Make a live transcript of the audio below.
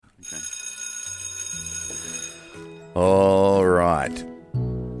All right.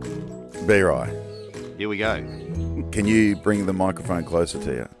 B-Rye, Here we go. can you bring the microphone closer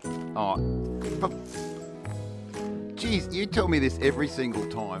to you? Oh, but, geez, you tell me this every single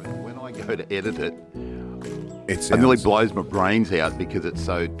time, and when I go to edit it, It it nearly sounds... blows my brains out because it's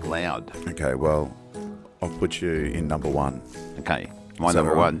so loud. Okay, well, I'll put you in number one. Okay, my Is that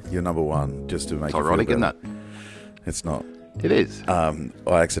number all right? one. You're number one, just to make It's you feel ironic, isn't better. it? It's not. It is. I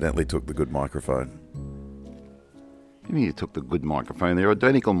accidentally took the good microphone. You took the good microphone. They're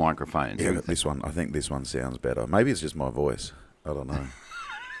identical microphones. Yeah, this one. I think this one sounds better. Maybe it's just my voice. I don't know.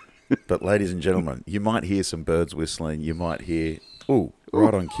 But ladies and gentlemen, you might hear some birds whistling. You might hear... Ooh,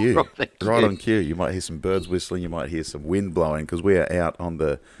 right on cue. Right on cue. You might hear some birds whistling. You might hear some wind blowing because we are out on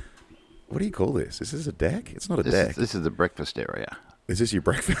the... What do you call this? Is this a deck? It's not a deck. This is the breakfast area. Is this your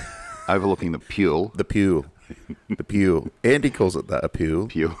breakfast? Overlooking the Pule. The Pule. The Pule. Andy calls it that, a Pule.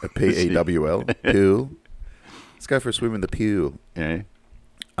 Pule. A P-E-W-L. Pule. Let's go for a swim in the Pule. Yeah.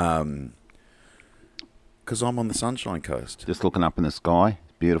 Because I'm on the Sunshine Coast. Just looking up in the sky.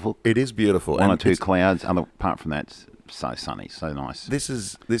 Beautiful. It is beautiful. One or and two it's- clouds. Apart from that, it's so sunny, so nice.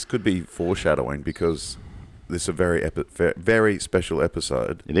 This could be foreshadowing because this is a very special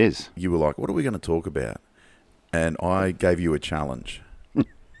episode. It is. You were like, what are we going to talk about? And I gave you a challenge.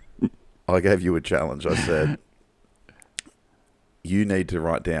 I said, you need to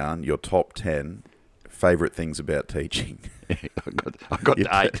write down your top 10 favourite things about teaching. I got to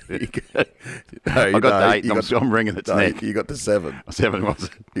 8. I got to 8 and I'm still wringing its neck. You got to 7. 7 was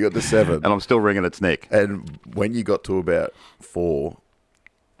it? You got to 7. And I'm still wringing its neck. And when you got to about 4,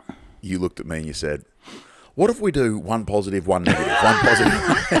 you looked at me and you said, what if we do one positive, one negative, one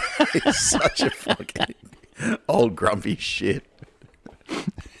positive? It's such a fucking old grumpy shit.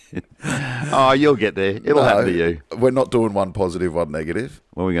 Oh, you'll get there. It'll happen to you. We're not doing one positive, one negative.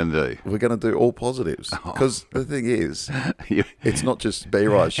 What are we going to do? We're going to do all positives. Because the thing is, You- it's not just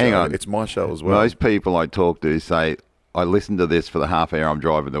B-Ride's show. Hang on. It's my show as well. Most people I talk to say, I listen to this for the half hour I'm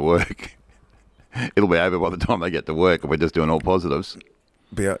driving to work. It'll be over by the time they get to work and we're just doing all positives.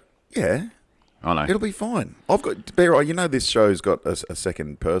 Yeah, I know. it'll be fine. I've got B-Ride. You know this show's got a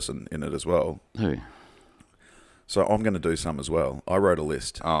second person in it as well. Who? So I'm going to do some as well. I wrote a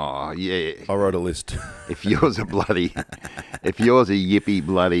list. Oh, yeah. I wrote a list. If yours a yippy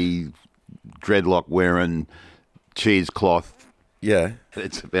bloody dreadlock wearing cheesecloth, Yeah.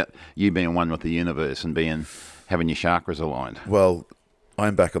 it's about you being one with the universe and having your chakras aligned. Well,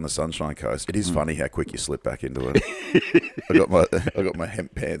 I'm back on the Sunshine Coast. It is funny how quick you slip back into it. I got my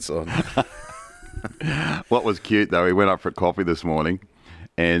hemp pants on. What was cute though, we went up for coffee this morning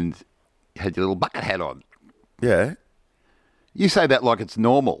and had your little bucket hat on. Yeah, You say that like it's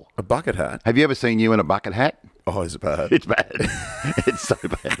normal. a bucket hat. Have you ever seen you in a bucket hat? Oh, is it bad? It's bad. It's so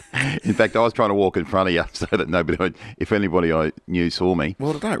bad. In fact, I was trying to walk in front of you so that if anybody I knew saw me.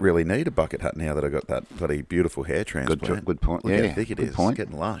 Well, I don't really need a bucket hat now that I got that bloody beautiful hair transplant. Good point. Look Yeah, how thick it good is. point. It's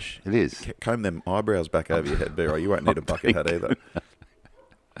getting lush. It is. Comb them eyebrows back over your head, B-Roy. You won't need a bucket hat either.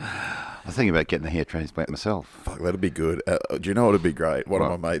 I was thinking about getting a hair transplant myself. Fuck, that'd be good. Do you know what would be great? One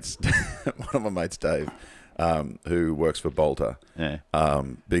What? of my mates, Dave, who works for Bolter, Yeah.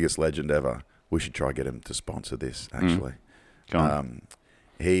 biggest legend ever. We should try get him to sponsor this. Actually, Go on.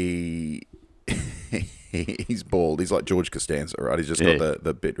 he's bald. He's like George Costanza, right? He's just Yeah. got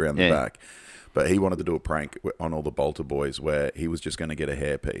the bit around the back. But he wanted to do a prank on all the Bolter boys where he was just going to get a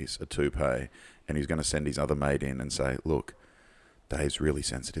hairpiece, a toupee, and he was going to send his other mate in and say, look, Dave's really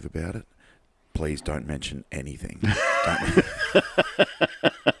sensitive about it. Please don't mention anything.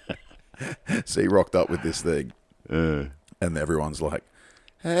 So he rocked up with this thing. And everyone's like,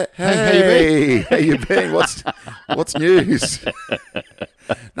 hey, how you been? What's news?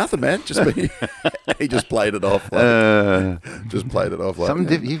 Nothing, man. He just played it off. Just played it off. Like,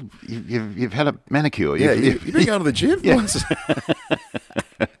 Something you've had a manicure. yeah, you've been going to the gym. Yeah. Once.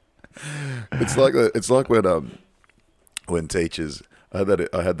 It's like when teachers. I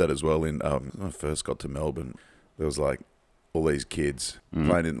had that as well in when I first got to Melbourne. There was like all these kids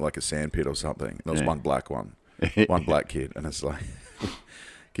playing in like a sandpit or something. There was one black kid, and it's like,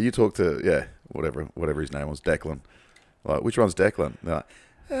 can you talk to whatever his name was, Declan? Like, which one's Declan? They're like,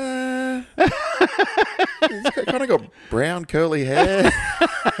 he's kind of got brown curly hair.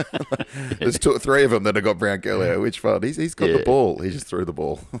 There's 2 or 3 of them that have got brown curly hair. Which one? He's got the ball. He just threw the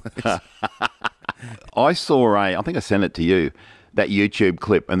ball. I saw I think I sent it to you, that YouTube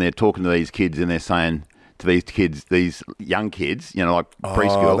clip, and they're talking to these kids and they're saying to these kids, these young kids, like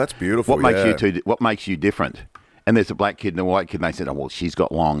preschool. Oh, that's beautiful. What makes you different? And there's a black kid and a white kid, and they said, oh, well, she's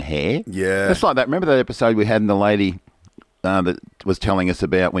got long hair. Yeah. It's like that. Remember that episode we had, and the lady that was telling us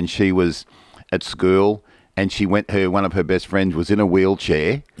about when she was at school and one of her best friends was in a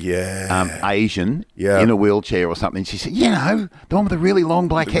wheelchair. Yeah. Asian. Yeah. In a wheelchair or something. She said, the one with the really long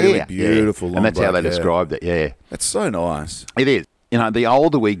black hair. Really beautiful long and that's how black they hair. described it, yeah. That's so nice. It is. The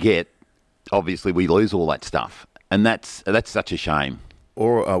older we get, obviously we lose all that stuff. And that's such a shame.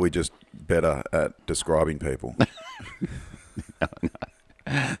 Or are we just better at describing people?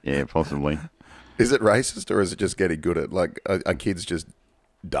 Yeah, possibly. Is it racist, or is it just getting good at, like, are kids just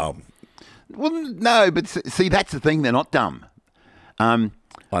dumb? Well, no, but see, that's the thing. They're not dumb. I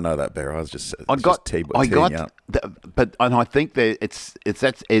know that, Bear. I was just and I think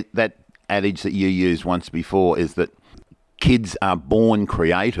that that adage that you used once before is that kids are born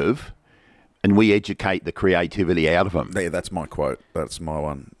creative, and we educate the creativity out of them. Yeah, that's my quote. That's my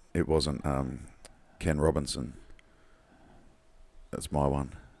one. It wasn't Ken Robinson. That's my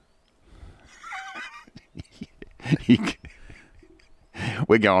one.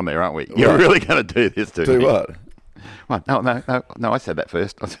 We're going there, aren't we? You're really going to do this to me. Do what? What? No, I said that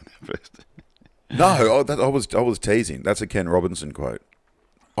first. No, I was teasing. That's a Ken Robinson quote.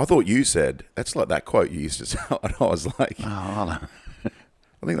 I thought you said, that's like that quote you used to say. And I was like, I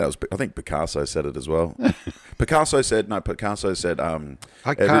think Picasso said it as well. Picasso said, I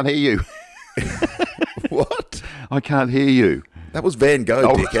can't hear you. What? I can't hear you. That was Van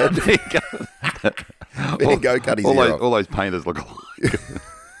Gogh, dickhead. Van Gogh cut his ear off. All those painters look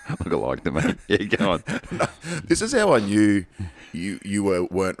alike to me. Yeah, go on. No, this is how I knew you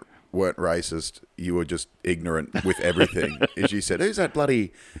weren't racist. You were just ignorant with everything. As you said, who's that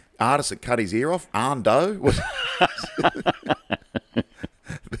bloody artist that cut his ear off? Arndo?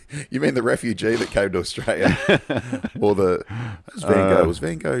 You mean the refugee that came to Australia? Or Van Gogh? Was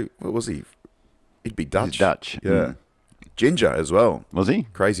Van Gogh, what was he? He'd be Dutch. He's Dutch. Yeah. Mm. Ginger as well. Was he?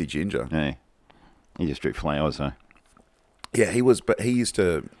 Crazy ginger. Yeah. He just drew flowers, though. Yeah, he was, but he used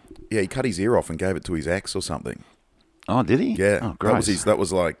to, he cut his ear off and gave it to his ex or something. Oh, did he? Yeah. Oh, gross. That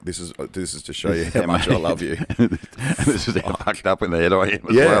was like, this is to show you how much I love you. And this is how fucked up in the head I am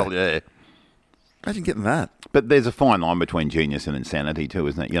as well, yeah. Imagine getting that. But there's a fine line between genius and insanity too,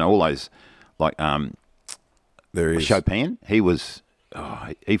 isn't it? All those, like, There is. Chopin, he was,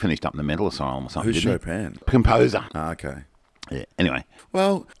 he finished up in the mental asylum or something, Who's didn't Chopin? he? Composer. Okay. Yeah, anyway.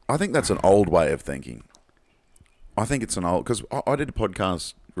 Well, I think that's an old way of thinking. I think it's an old, because I did a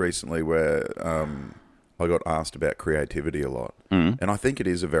podcast recently where I got asked about creativity a lot. Mm. And I think it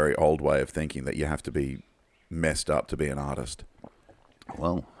is a very old way of thinking that you have to be messed up to be an artist.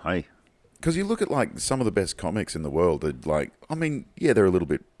 Well, hey. Because you look at, like, some of the best comics in the world, they're like, I mean, yeah, they're a little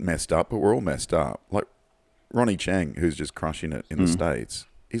bit messed up, but we're all messed up. Like Ronnie Chang, who's just crushing it in the States,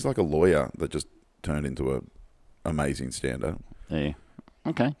 he's like a lawyer that just turned into a amazing stand-up. Yeah.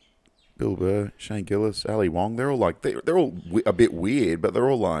 Okay. Bill Burr, Shane Gillis, Ali Wong, they're all like, they're all a bit weird, but they're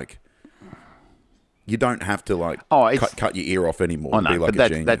all like, you don't have to, like, cut your ear off anymore to be like a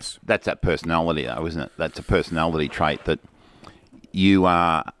genius. That's that personality, though, isn't it? That's a personality trait that you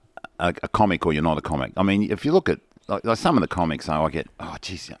are a comic or you're not a comic. I mean, if you look at like some of the comics, though, I get,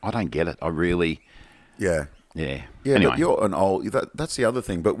 geez, I don't get it. I really... Yeah. Yeah. Yeah, anyway. but you're an old... That's the other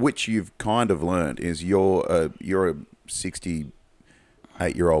thing, but which you've kind of learned is you're a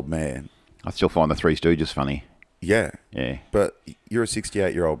 68-year-old man. I still find the Three Stooges funny. Yeah. Yeah. But you're a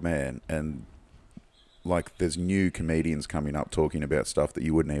 68-year-old man, and, like, there's new comedians coming up talking about stuff that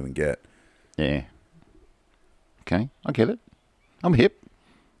you wouldn't even get. Yeah. Okay, I get it. I'm hip.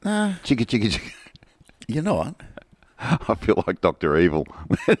 Nah. Chicka, chicka, chicka. You're not. I feel like Dr. Evil.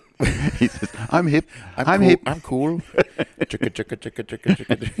 He says, I'm hip. I'm cool. hip. I'm cool. Chicka, chicka, chicka, chicka,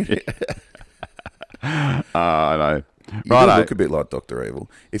 chicka. I know. You do look a bit like Dr. Evil.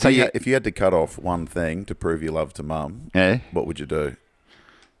 If you had to cut off one thing to prove your love to Mum, what would you do?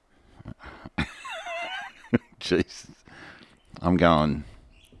 Jeez. I'm going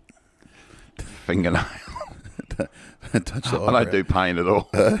fingernail. Touch the I don't do pain at all.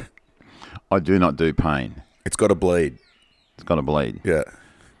 I do not do pain. It's got to bleed. It's got to bleed. Yeah.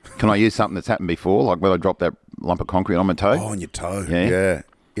 Can I use something that's happened before, like when I dropped that lump of concrete on my toe? Oh, on your toe. Yeah.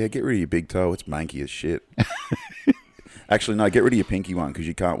 Yeah, get rid of your big toe. It's manky as shit. Actually, no, get rid of your pinky one because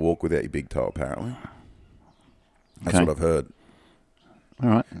you can't walk without your big toe, apparently. That's what I've heard. All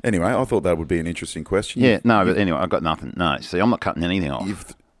right. Anyway, I thought that would be an interesting question. Yeah, but anyway, I've got nothing. No, see, I'm not cutting anything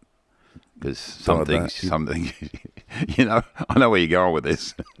off. Because some things, I know where you're going with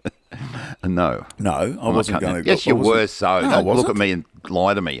this. No, I wasn't going to. Yes, you were. So no, look at me and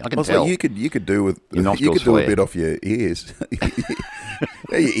lie to me. I can tell. Like you could do with you could do a bit off your ears.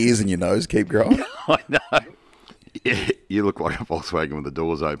 Your ears and your nose keep growing. I know. You look like a Volkswagen with the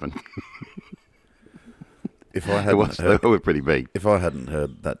doors open. If I hadn't They were pretty big. If I hadn't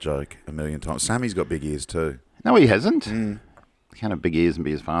heard that joke a million times, Sammy's got big ears too. No, he hasn't. He can't have big ears and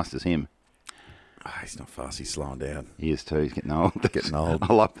be as fast as him. Oh, he's not fast. He's slowing down. He is too. He's getting old. Getting old.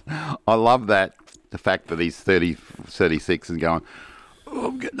 I love that. The fact that he's 30, 36 and going, oh,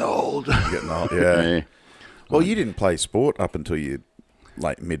 I'm getting old. Getting old. Yeah. Well, you didn't play sport up until you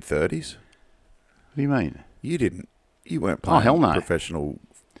like mid-30s. What do you mean? You didn't. You weren't playing hell no. professional.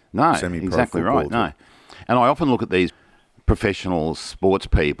 No, semi-pro exactly right. football. No, and I often look at these professional sports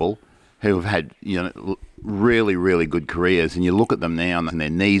people who have had really, really good careers, and you look at them now, and their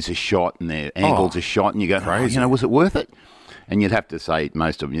knees are shot and their ankles are shot, and you go, crazy. was it worth it? And you'd have to say,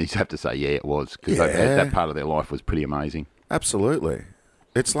 most of them, you'd have to say, yeah, it was, because that part of their life was pretty amazing. Absolutely.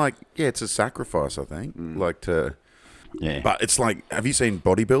 It's like, it's a sacrifice, I think. But it's like, have you seen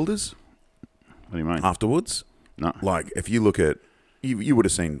bodybuilders? What do you mean? Afterwards? No. Like, if you look at, you would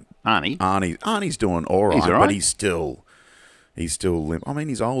have seen Arnie. Arnie's doing all right, He's all right. but he's still limp. I mean,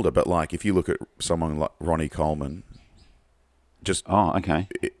 he's older, but like, if you look at someone like Ronnie Coleman, just okay.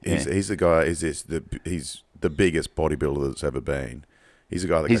 He's the guy. He's the biggest bodybuilder that's ever been. He's a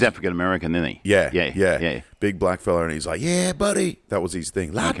guy that he's African American, isn't he? Yeah. Big black fella, and he's like, yeah, buddy. That was his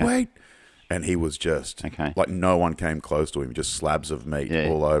thing. Lightweight. And he was just like, no one came close to him. Just slabs of meat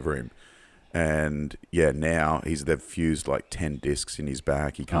all over him. And now they've fused like 10 discs in his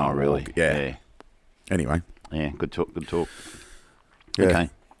back. He can't really? walk. Yeah. Anyway. Yeah. Good talk. Yeah. Okay.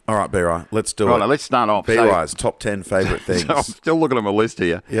 All right, B-Rai, let's do it. Right, let's start off. B-Rai's top 10 favourite things. So I'm still looking at my list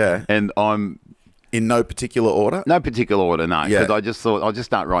here. Yeah. And I'm... In no particular order? No particular order, no. Because I just thought I'll just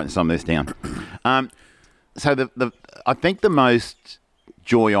start writing some of this down. So I think the most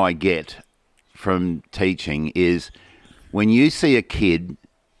joy I get from teaching is when you see a kid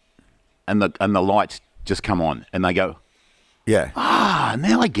and the lights just come on and they go, now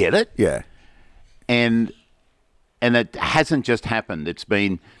I get it. Yeah. And it hasn't just happened. It's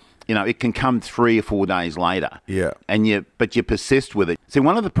been, it can come 3 or 4 days later. Yeah. But you persist with it. See,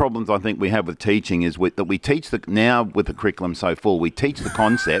 one of the problems I think we have with teaching is that we teach now with the curriculum so full, we teach the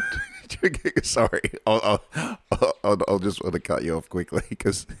concept. Sorry, I'll just want to cut you off quickly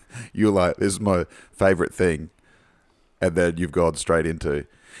because you're like, this is my favourite thing. And then you've gone straight into,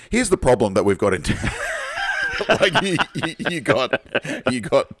 here's the problem that we've got into. Like you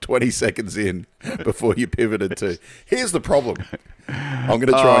got 20 seconds in before you pivoted to, here's the problem. I'm going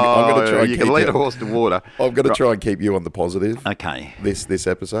to try. You can lead a horse to water. I'm going to try and keep you on the positive. Okay. This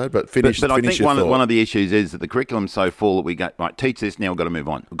episode, but finish. But I think your thought. one of the issues is that the curriculum's so full that we go, right, teach this now. We've got to move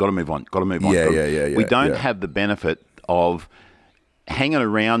on. We've got to move on. Got to move on. Yeah. We don't have the benefit of hanging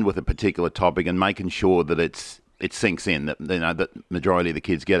around with a particular topic and making sure that it sinks in. That that majority of the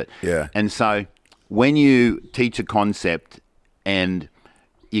kids get it. Yeah. And so when you teach a concept and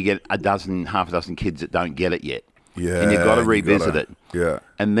you get half a dozen kids that don't get it yet. Yeah, and you've got to revisit it. Yeah.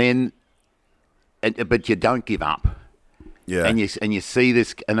 And then, but you don't give up. Yeah. And you see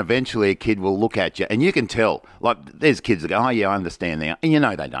this, and eventually a kid will look at you, and you can tell. Like, there's kids that go, oh, yeah, I understand now. And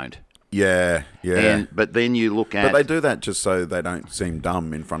they don't. Yeah. But then you look at... But they do that just so they don't seem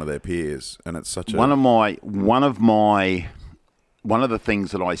dumb in front of their peers, and it's such a... One of the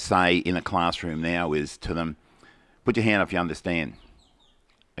things that I say in a classroom now is to them, put your hand up if you understand.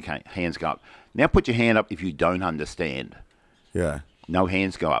 Okay, hands go up. Now put your hand up if you don't understand. Yeah. No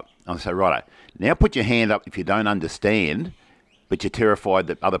hands go up. I say, righto. Now put your hand up if you don't understand, but you're terrified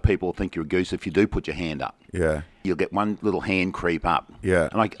that other people will think you're a goose if you do put your hand up. Yeah. You'll get one little hand creep up. Yeah.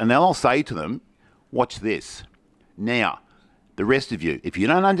 And then I'll say to them, watch this. Now, the rest of you, if you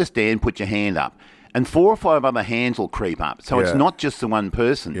don't understand, put your hand up. And 4 or 5 other hands will creep up. So it's not just the one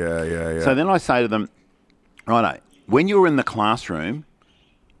person. Yeah. So then I say to them, righto, when you're in the classroom,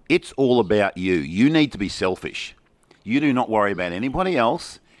 it's all about you. You need to be selfish. You do not worry about anybody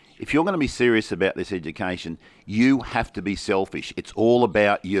else. If you're going to be serious about this education, you have to be selfish. It's all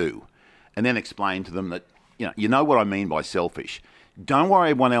about you. And then explain to them that, you know what I mean by selfish. Don't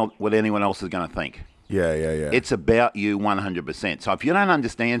worry what anyone else is going to think. Yeah. It's about you 100%. So if you don't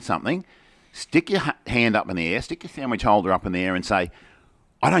understand something, stick your hand up in the air, stick your sandwich holder up in the air and say,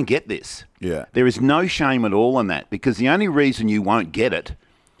 I don't get this. Yeah. There is no shame at all in that, because the only reason you won't get it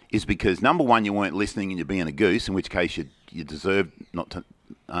is because, number one, you weren't listening and you're being a goose, in which case you deserve not to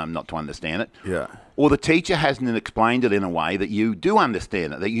understand it. Yeah. Or the teacher hasn't explained it in a way that you do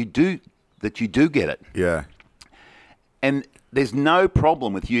understand it, that you do get it. Yeah. And there's no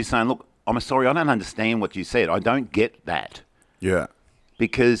problem with you saying, look, I'm sorry, I don't understand what you said. I don't get that. Yeah.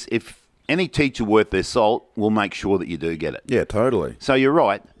 Because if any teacher worth their salt will make sure that you do get it. Yeah, totally. So you're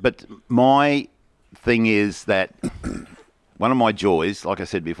right. But my thing is that one of my joys, like I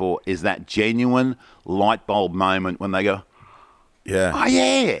said before, is that genuine light bulb moment when they go, Yeah. "Oh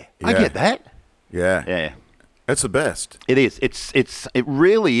yeah, I get that." Yeah. Yeah, It's the best. it is. It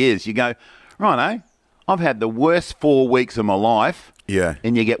really is. You go, righto, I've had the worst 4 weeks of my life. Yeah.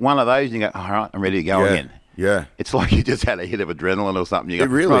 And you get one of those, and you go, all right, I'm ready to go again. Yeah. It's like you just had a hit of adrenaline or something. You go, It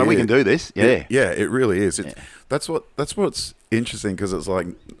really right, is. we can do this. Yeah. It really is. That's what's interesting, because it's like,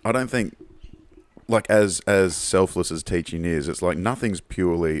 I don't think, like, as selfless as teaching is, it's like nothing's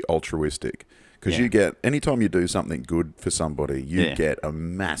purely altruistic, because you get, anytime you do something good for somebody, you get a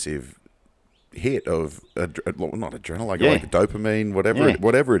massive hit of not adrenaline, like dopamine,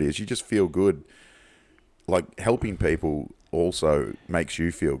 whatever it is. You just feel good. Like, helping people also makes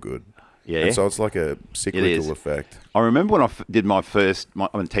you feel good. Yeah. And so it's like a cyclical effect. I remember when I did my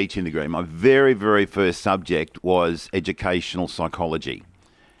teaching degree, my very, very first subject was educational psychology.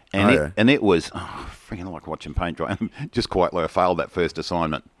 And it was freaking like watching paint dry. Just quietly, I failed that first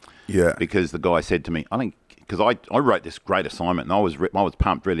assignment. Yeah. Because the guy said to me, because I wrote this great assignment, and I was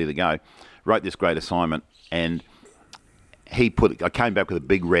pumped, ready to go. Wrote this great assignment, and I came back with a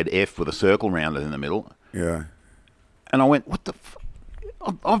big red F with a circle around it in the middle. Yeah. And I went, what the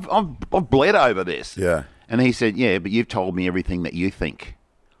I've bled over this. Yeah. And he said, yeah, but you've told me everything that you think.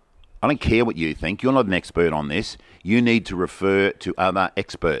 I don't care what you think. You're not an expert on this. You need to refer to other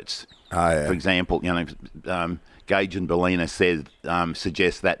experts. For example, Gage and Bellina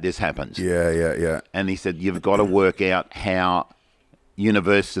suggest that this happens. Yeah. And he said, you've got to work out how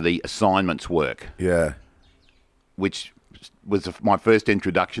university assignments work. Yeah. Which was my first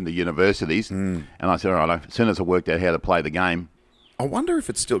introduction to universities. And I said, all right, as soon as I worked out how to play the game. I wonder if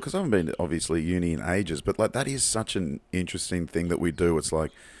it's still, because I haven't been to, obviously, uni in ages, but like that is such an interesting thing that we do. It's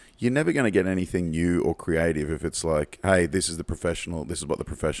like, you're never going to get anything new or creative if it's like, hey, this is what the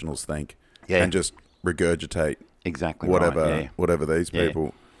professionals think. Yeah. And just regurgitate exactly whatever these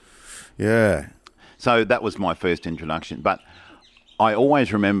people. Yeah. So that was my first introduction. But I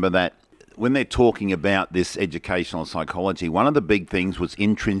always remember that when they're talking about this educational psychology, one of the big things was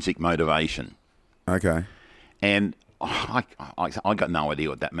intrinsic motivation. Okay. And I got no idea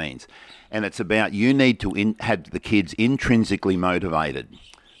what that means. And it's about, you need to have the kids intrinsically motivated,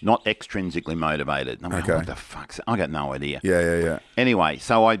 not extrinsically motivated. I'm like, what the fuck? I got no idea. Yeah. Anyway,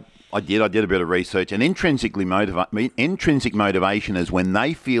 so I did a bit of research, and intrinsic motivation is when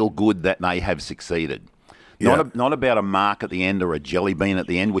they feel good that they have succeeded. Not about a mark at the end or a jelly bean at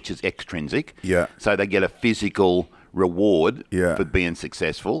the end, which is extrinsic. Yeah. So they get a physical reward for being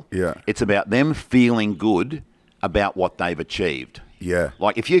successful. Yeah. It's about them feeling good about what they've achieved. Yeah.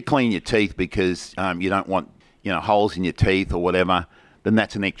 Like if you clean your teeth because you don't want holes in your teeth or whatever, then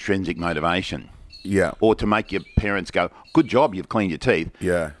that's an extrinsic motivation. Yeah. Or to make your parents go, good job, you've cleaned your teeth.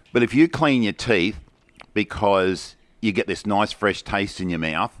 Yeah. But if you clean your teeth because you get this nice fresh taste in your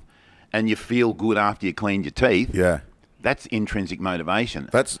mouth and you feel good after you cleaned your teeth, that's intrinsic motivation.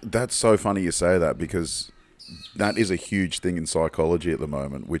 That's so funny you say that, because that is a huge thing in psychology at the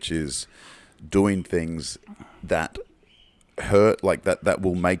moment, which is doing things that hurt, like that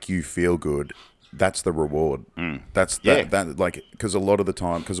will make you feel good. That's the reward. That's that like, because a lot of the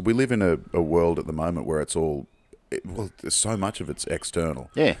time, because we live in a world at the moment where it's all, there's so much of it's external.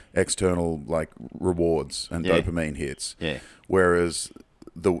 Yeah. External, like, rewards and dopamine hits. Yeah. Whereas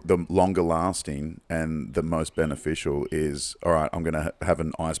the longer lasting and the most beneficial is, all right, I'm going to have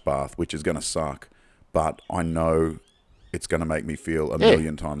an ice bath, which is going to suck, but I know it's going to make me feel a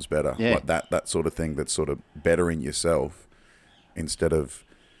million times better. Yeah. Like that sort of thing, that's sort of bettering yourself instead of...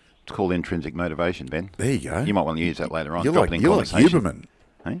 It's called intrinsic motivation, Ben. There you go. You might want to use that later on. You're like Huberman.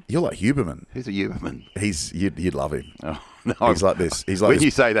 Hey? You're like Huberman. Who's a Huberman? You'd love him. Oh, no, he's like this. He's like when this.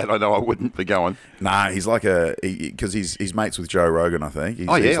 You say that, I know I wouldn't be going. Nah, he's like because he's mates with Joe Rogan, I think. He's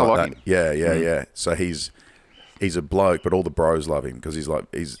I like that. him. Yeah. So he's a bloke, but all the bros love him because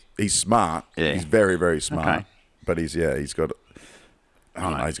he's smart. Yeah. He's very, very smart. Okay. But he's got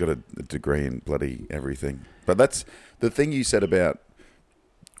he's got a degree in bloody everything. But that's the thing you said about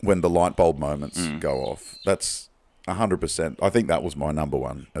when the light bulb moments go off. That's 100%. I think that was my number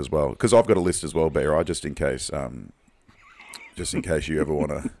one as well, because I've got a list as well, Bear. Just in case you ever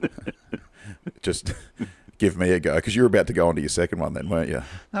want to just give me a go, because you were about to go on to your second one then, weren't you?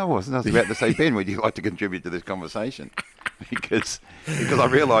 No, I wasn't. I was about to say, Ben, would you like to contribute to this conversation? Because I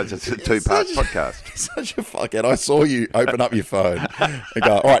realise it's a two-part podcast. Such a fuckhead. I saw you open up your phone and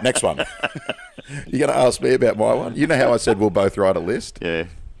go, all right, next one. You're going to ask me about my one? You know how I said we'll both write a list? Yeah.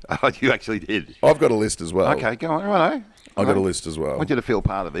 Oh, you actually did. I've got a list as well. Okay, go on. Righto. I've got a list as well. I want you to feel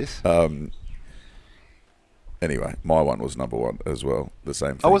part of this. Anyway, my one was number one as well. The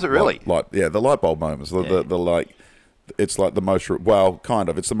same thing. Oh, was it really? The light bulb moments. The it's like the most kind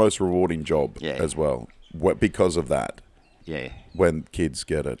of. It's the most rewarding job as well because of that. Yeah. When kids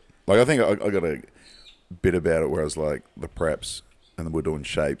get it, like I think I got a bit about it where I was like the preps and we're doing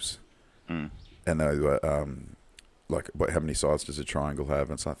shapes, and they were like, how many sides does a triangle have?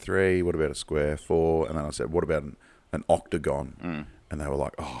 And it's like 3. What about a square? 4. And then I said, what about an octagon? And they were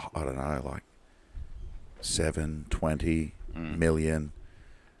like, oh, I don't know, like 7, 20 million.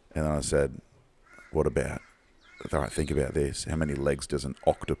 And then I said, what about? All right, think about this. How many legs does an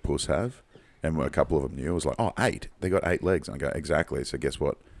octopus have? And a couple of them knew. I was like, 8. They got 8 legs. And I go, exactly. So guess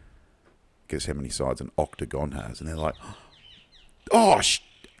what? Guess how many sides an octagon has? And they're like,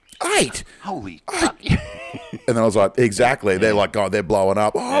 8. Holy fuck. And then I was like, exactly. They're like, God, they're blowing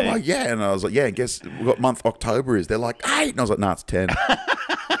up. Oh, my, yeah. And I was like, yeah, guess what month October is? They're like, 8. And I was like, no, it's 10.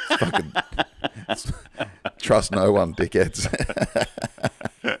 Trust no one, dickheads.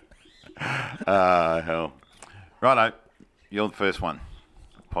 Hell. Righto. You're the first one.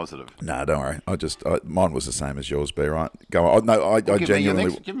 Positive. No, don't worry. Mine was the same as yours, B, right? Go on. No, I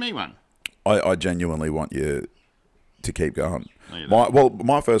genuinely... Give me one. I genuinely want you to keep going. No,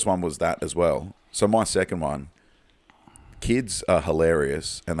 my first one was that as well. So my second one, kids are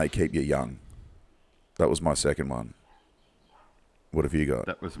hilarious and they keep you young. That was my second one. What have you got?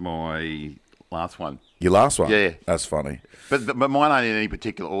 That was my last one. Your last one? Yeah. That's funny. But mine ain't in any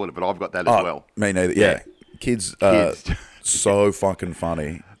particular order, but I've got that as well. Me neither. Yeah. Kids are so fucking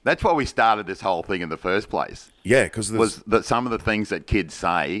funny. That's why we started this whole thing in the first place. Yeah, because was that some of the things that kids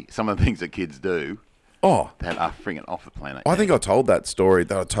say, some of the things that kids do, that are friggin' off the planet. I think I told that story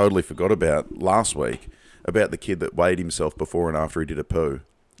that I totally forgot about last week about the kid that weighed himself before and after he did a poo.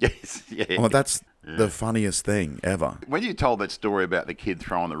 Yes, yeah. Well, that's the funniest thing ever. When you told that story about the kid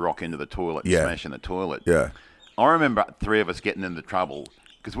throwing the rock into the toilet and smashing the toilet, I remember 3 of us getting into trouble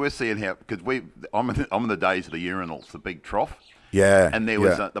because we're seeing how I'm in the days of the urinals, the big trough. Yeah. And there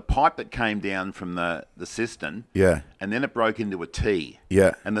was the pipe that came down from the cistern. Yeah. And then it broke into a T.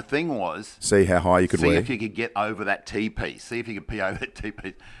 Yeah. And the thing was... See how high you could See if you could get over that T piece. See if you could pee over that T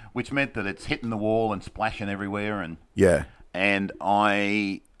piece. Which meant that it's hitting the wall and splashing everywhere. And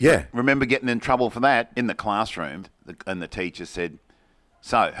I remember getting in trouble for that in the classroom. And the teacher said,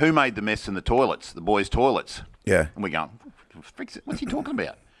 so, who made the mess in the toilets? The boys' toilets. Yeah. And we go, what's he talking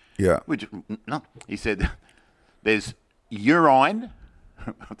about? Yeah. No. He said, there's... urine,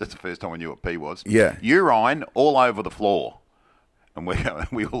 that's the first time I knew what pee was. Yeah. Urine all over the floor. And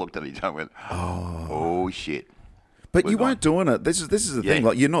we all looked at each other and went, oh shit. But you weren't doing it. This is the thing.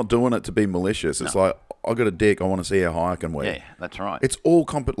 Like, you're not doing it to be malicious. It's like, I got a dick. I want to see how high I can weigh. Yeah, that's right. It's all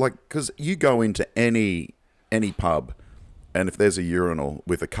because you go into any pub, and if there's a urinal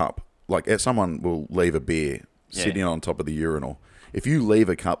with a cup, like someone will leave a beer sitting on top of the urinal. If you leave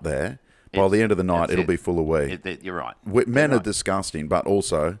a cup there, by the end of the night, it'll be full of wee. You're right. Men are disgusting, but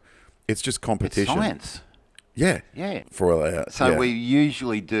also, it's just competition. It's science. Yeah. Yeah. So we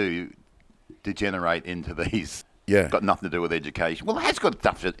usually do degenerate into these. Yeah. Got nothing to do with education. Well, it has got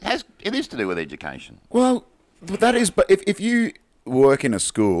stuff. It is to do with education. Well, that is. But if you work in a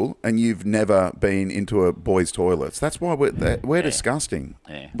school and you've never been into a boys' toilets, that's why we're disgusting.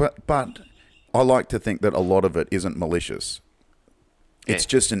 Yeah. But I like to think that a lot of it isn't malicious. It's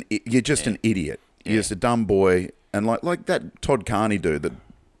just you're just an idiot. You're just a dumb boy, and like that Todd Carney dude that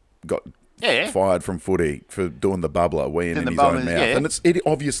got fired from footy for doing the bubbler, weeing in his own mouth, and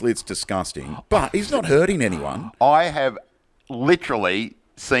obviously it's disgusting. But he's not hurting anyone. I have literally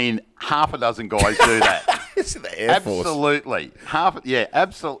seen half a dozen guys do that. It's the Air Force. Absolutely,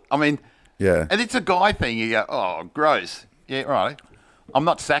 absolutely. I mean, and it's a guy thing. You go, oh, gross. Yeah, right. I'm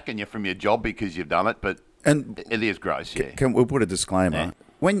not sacking you from your job because you've done it, but. And it is gross, Can we put a disclaimer? Yeah.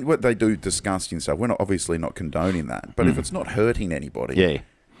 When they do disgusting stuff, we're obviously not condoning that. But if it's not hurting anybody,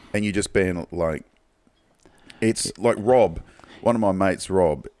 and you're just being like, it's like Rob, one of my mates,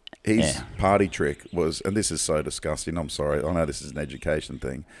 Rob, his party trick was, and this is so disgusting, I'm sorry, I know this is an education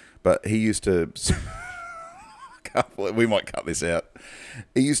thing, but he used to, we might cut this out,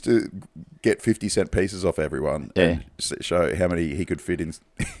 he used to get 50-cent pieces off everyone and show how many he could fit in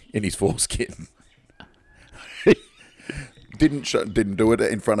his foreskin. Didn't do it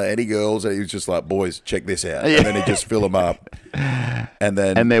in front of any girls, and he was just like, "Boys, check this out," and then he'd just fill them up, and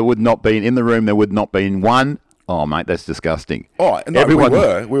there would not be in the room. There would not be one. Oh, mate, that's disgusting. Oh, no, we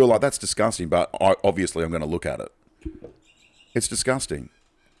were like, that's disgusting, but obviously I'm going to look at it. It's disgusting.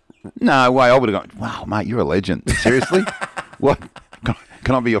 No way, I would have gone. Wow, mate, you're a legend. Seriously, what?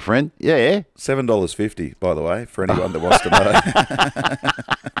 Can I be your friend? Yeah. $7.50, by the way, for anyone that wants to know.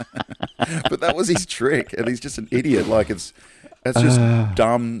 But that was his trick, and he's just an idiot. Like, It's just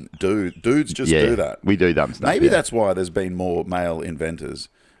dumb dudes just do that. We do dumb stuff. Maybe that's why there's been more male inventors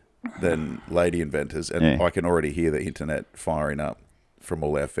than lady inventors, and I can already hear the internet firing up from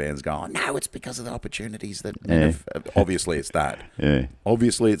all our fans going, no, it's because of the opportunities that obviously it's that. Yeah.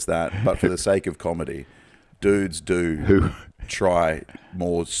 Obviously it's that, but for the sake of comedy, dudes do try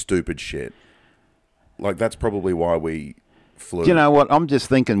more stupid shit. Like, that's probably why we flew. Do you know what? I'm just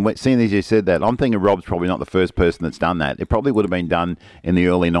thinking, seeing as you said that, I'm thinking Rob's probably not the first person that's done that. It probably would have been done in the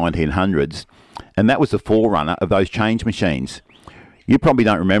early 1900s, and that was the forerunner of those change machines. You probably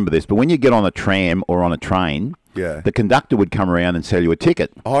don't remember this, but when you get on a tram or on a train, the conductor would come around and sell you a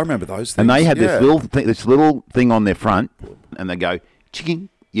ticket. Oh, I remember those things. And they had this little thing on their front, and they go, ching.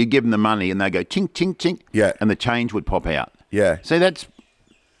 You give them the money, and they go, ching, ching, ching. Yeah. And the change would pop out. Yeah. See,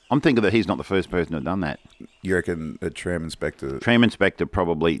 I'm thinking that he's not the first person to have done that. You reckon a tram inspector? Tram inspector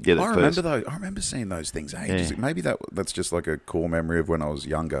probably did it first. I remember seeing those things ages. Maybe that's just like a core memory of when I was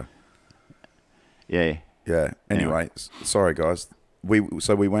younger. Yeah. Yeah. Anyway, sorry guys. We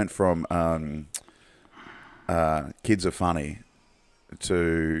went from kids are funny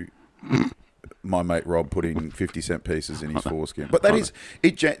to my mate Rob putting 50-cent pieces in his foreskin. But that is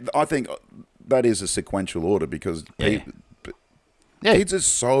it. I think that is a sequential order because kids are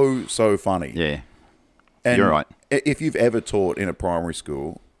so funny. Yeah. And you're right. If you've ever taught in a primary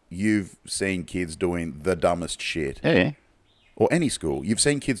school, you've seen kids doing the dumbest shit. Yeah. Or any school. You've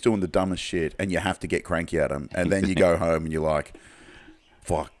seen kids doing the dumbest shit and you have to get cranky at them. And then you go home and you're like,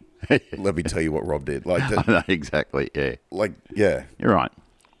 fuck, let me tell you what Rob did. Like, I know, exactly, yeah. Like, yeah. You're right.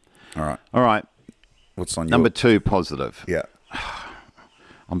 All right. What's on number 2, positive. Yeah.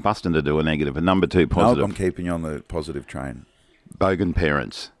 I'm busting to do a negative, but number 2, positive. No, I'm keeping you on the positive train. Bogan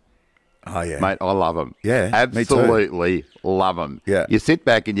parents. Oh, yeah. Mate, I love them. Yeah, absolutely love them. Yeah. You sit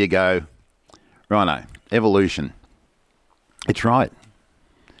back and you go, righto, evolution. It's right.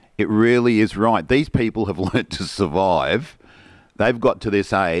 It really is right. These people have learnt to survive. They've got to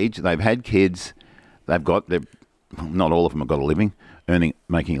this age. They've had kids. Not all of them have got a living,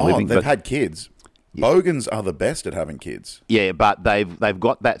 making a living. They've had kids. Bogans are the best at having kids. Yeah, but they've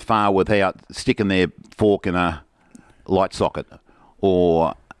got that far without sticking their fork in a light socket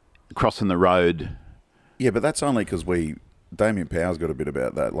or crossing the road. Yeah, but that's only because Damien Power's got a bit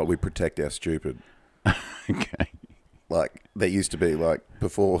about that. Like, we protect our stupid. Okay. Like, there used to be, like,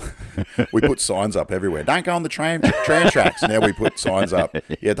 before, we put signs up everywhere. Don't go on the train tracks. Now we put signs up.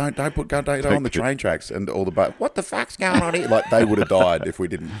 Yeah, don't go on the train tracks. And all the what the fuck's going on here? Like, they would have died if we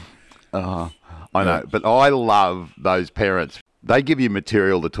didn't. I know, but I love those parents. They give you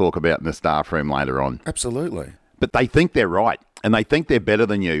material to talk about in the staff room later on. Absolutely. But they think they're right, and they think they're better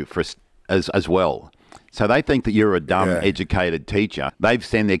than you as well. So they think that you're a dumb, educated teacher. They've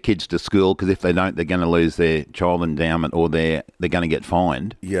sent their kids to school because if they don't, they're going to lose their child endowment or they're going to get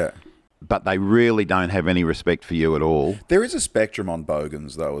fined. Yeah. But they really don't have any respect for you at all. There is a spectrum on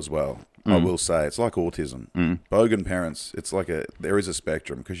bogans, though, as well. I will say. It's like autism. Bogan parents, there is a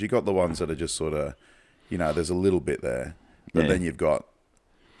spectrum because you got the ones that are just sort of, there's a little bit there. But then you've got,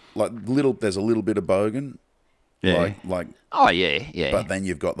 there's a little bit of bogan. Yeah. Oh, yeah. But then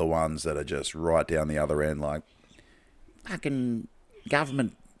you've got the ones that are just right down the other end, like, fucking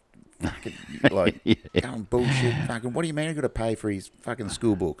government, fucking, like, going bullshit, fucking, what do you mean I've got to pay for his fucking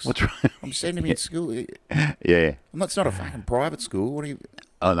school books? What's right? I'm sending him in school. Yeah. It's not a fucking private school. What do you...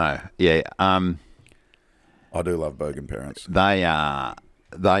 Oh, no. Yeah. I do love bogan parents. They are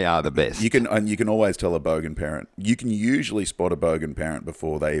the best. You can always tell a bogan parent. You can usually spot a bogan parent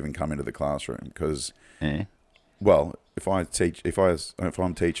before they even come into the classroom because... Yeah. Well, if I'm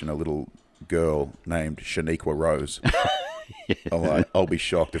teaching a little girl named Shaniqua Rose, I'll be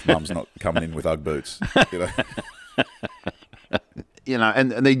shocked if Mum's not coming in with Ugg boots.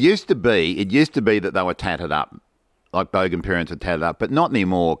 And it used to be that they were tatted up, like bogan parents are tatted up, but not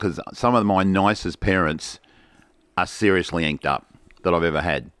anymore because some of my nicest parents are seriously inked up that I've ever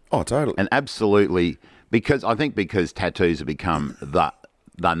had. Oh, totally. And absolutely, because tattoos have become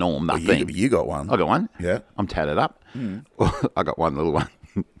the norm, the thing. You got one. I got one. Yeah. I'm tatted up. I got one little one.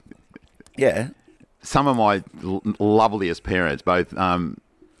 Yeah. Some of my loveliest parents, both men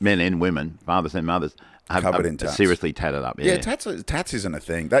and women, fathers and mothers, covered in tats. Seriously tatted up. Yeah, tats isn't a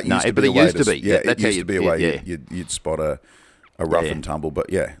thing. That used to be a way. Yeah, it used to be a way you'd spot a rough and tumble,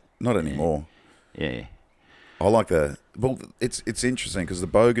 but not anymore. Yeah. I like it's interesting because the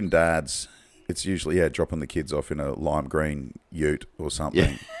bogan dads, it's usually dropping the kids off in a lime green ute or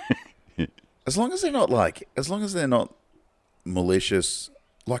something. Yeah. As long as they're not malicious.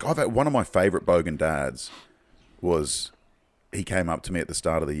 Like one of my favourite bogan dads was, he came up to me at the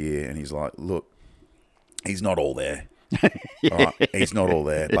start of the year and he's like, look, he's not all there. All right, he's not all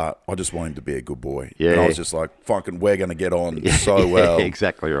there, but I just want him to be a good boy. Yeah. And I was just like, fucking, we're going to get on so well.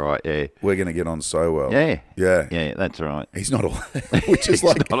 Exactly right, yeah. We're going to get on so well. Yeah. Yeah. Yeah, that's right. He's not all which is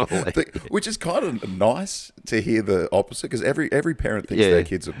like, not all there. which is kind of nice to hear the opposite, because every parent thinks their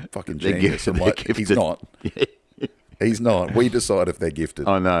kid's a fucking genius. I'm like, he's not. He's not. We decide if they're gifted.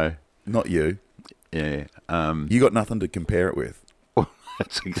 I know. Not you. Yeah. You got nothing to compare it with.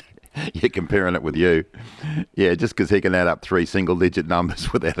 You're comparing it with you. Yeah, just because he can add up 3 single-digit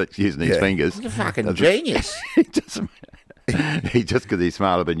numbers without using his fingers. He's a fucking genius. Just because he's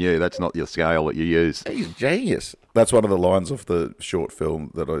smarter than you, that's not your scale that you use. He's a genius. That's one of the lines off the short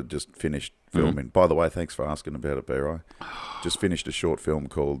film that I just finished filming. By the way, thanks for asking about it, B-Roy. Just finished a short film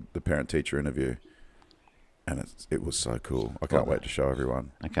called The Parent-Teacher Interview. And it was so cool. I can't wait to show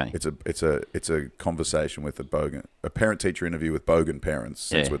everyone. Okay. It's a conversation with a parent-teacher interview with bogan parents,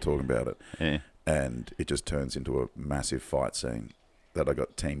 since we're talking about it. Yeah. And it just turns into a massive fight scene that I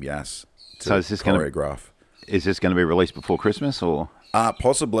got Team Yass to So is this choreograph. Is this going to be released before Christmas or?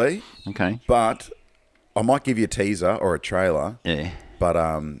 Possibly. Okay. But I might give you a teaser or a trailer. Yeah. But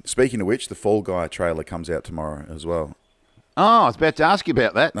speaking of which, the Fall Guy trailer comes out tomorrow as well. Oh, I was about to ask you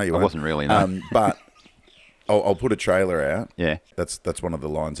about that. No, you I won't. wasn't really. No. But I'll put a trailer out. Yeah. That's one of the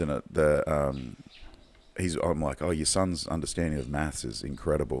lines in it. I'm like, oh, your son's understanding of maths is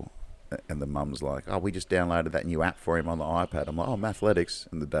incredible. And the mum's like, oh, we just downloaded that new app for him on the iPad. I'm like, oh, mathletics.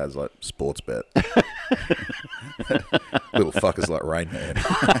 And the dad's like, sports bet. Little fuckers like Rain Man.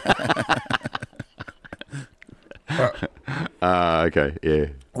 Okay, yeah.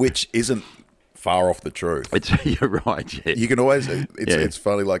 Which isn't far off the truth. You're right, yeah. You can always, it's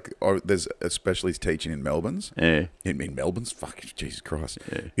funny, like, there's a specialist teaching in Melbourne's. Yeah. In Melbourne's? Fuck, Jesus Christ.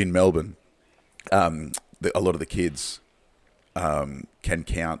 Yeah. In Melbourne, a lot of the kids can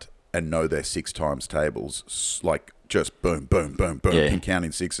count and know their 6 times tables, like just boom, boom, boom, boom, Yeah. and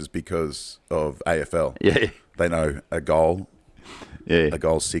counting sixes because of AFL. Yeah. They know a goal. Yeah. A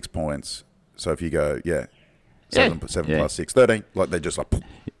goal's 6 points. So if you go, seven Yeah. plus 6, 13, like they're just like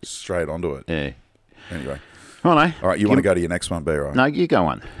straight onto it. Yeah. Anyway. Righto. All right, you want to go to your next one, B, right? No, you go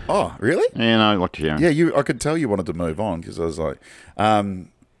on. Oh, really? Yeah, no, like to hear. Yeah, I could tell you wanted to move on, because I was like, all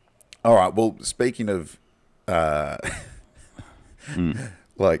right, well, speaking of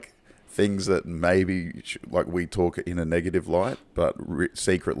like things that maybe like we talk in a negative light, but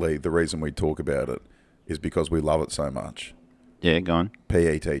secretly the reason we talk about it is because we love it so much. Yeah, go on.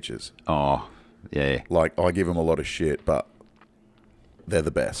 PE teachers. Oh, yeah. Like, I give them a lot of shit, but they're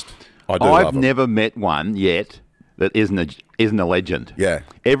the best. I've never met one yet that isn't a legend. Yeah.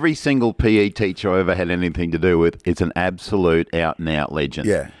 Every single PE teacher I ever had anything to do with, it's an absolute out and out legend.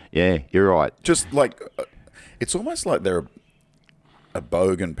 Yeah. Yeah, you're right. Just like, it's almost like they're a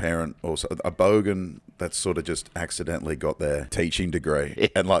bogan parent, or a bogan that's sort of just accidentally got their teaching degree. Yeah.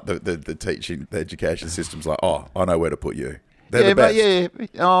 And like the education system's like, oh, I know where to put you. They're the best. But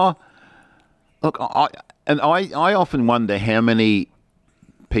yeah. Oh, look, I often wonder how many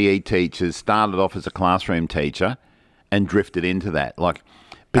PE teachers started off as a classroom teacher and drifted into that. Like,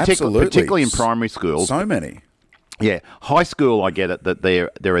 particularly in primary schools. So many. Yeah, high school, I get it that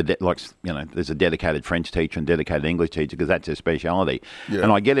they're there's a dedicated French teacher and dedicated English teacher because that's their speciality. Yeah.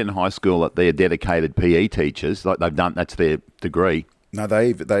 And I get in high school that they're dedicated PE teachers, like that's their degree. No,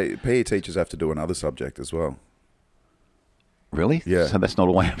 they PE teachers have to do another subject as well. Really? Yeah. So that's not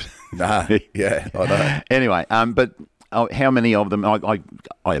all I have. Nah. Yeah, I know. Anyway, but how many of them?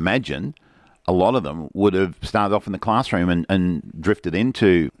 I imagine a lot of them would have started off in the classroom and drifted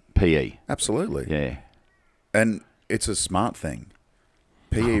into PE. Absolutely. Yeah. And it's a smart thing.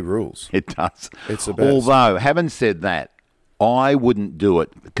 PE rules. It does. It's the best. Although, having said that, I wouldn't do it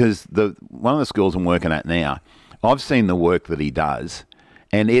because one of the schools I'm working at now, I've seen the work that he does,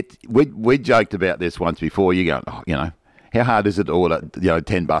 and we joked about this once before. You go, how hard is it to order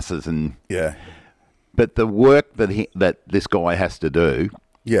 10 buses and yeah. But the work that this guy has to do,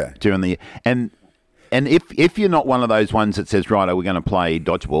 yeah, during the and if you're not one of those ones that says, right, we're going to play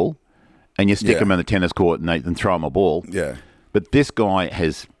dodgeball, and you stick them in the tennis court and throw them a ball, yeah. But this guy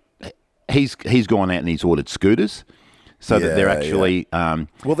he's gone out and he's ordered scooters, so that they're actually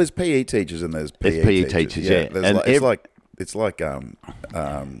well, there's PE teachers and there's PE teachers. Yeah. And it's like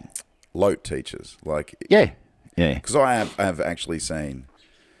LOTE teachers, like yeah. Because I have actually seen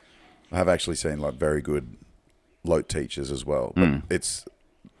like very good LOTE teachers as well. But it's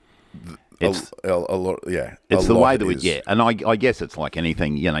a lot. Yeah, it's the way that we get, and I guess it's like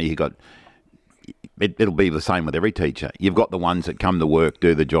anything. You got. It'll be the same with every teacher. You've got the ones that come to work,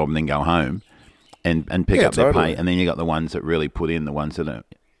 do the job, and then go home, and pick up their pay, and then you got the ones that really put in, the ones that are,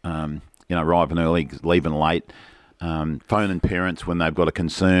 arriving early, leaving late, phoning parents when they've got a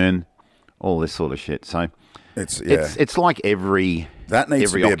concern, all this sort of shit. So it's like every that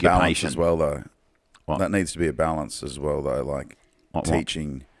needs every to be occupation. a balance as well, though. What? That needs to be a balance as well, though. Like What?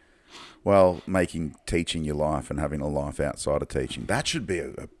 teaching, making teaching your life and having a life outside of teaching. That should be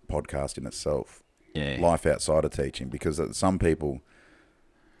a podcast in itself. Yeah. Life outside of teaching, because some people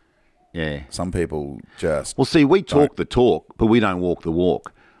just Well, see, we talk the talk, but we don't walk the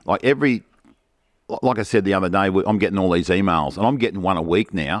walk. Like I said the other day, I'm getting all these emails, and I'm getting one a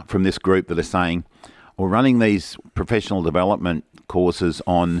week now from this group that are saying, we're running these professional development courses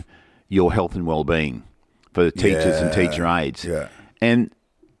on your health and well-being for the teachers and teacher aides. Yeah. And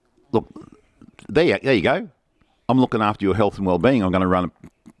look, there you go. I'm looking after your health and well-being. I'm going to run a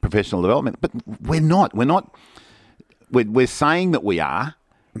professional development. But we're not. We're saying that we are,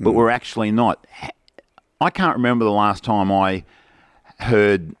 but we're actually not. I can't remember the last time I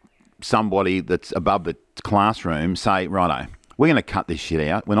heard somebody that's above the classroom say, righto, we're going to cut this shit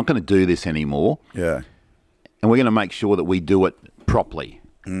out. We're not going to do this anymore. Yeah. And we're going to make sure that we do it properly.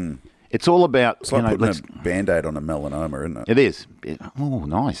 It's all about... It's like putting a Band-Aid on a melanoma, isn't it? It is. Oh,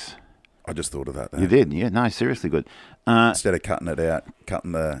 nice. I just thought of that. You did, yeah. No, seriously good. Instead of cutting it out,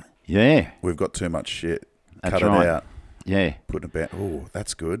 cutting the... Yeah. We've got too much shit. That's Cut right. it out. Yeah. Putting it back. Oh,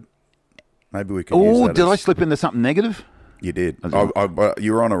 that's good. Maybe we could use that. Oh, did I slip into something negative? You did.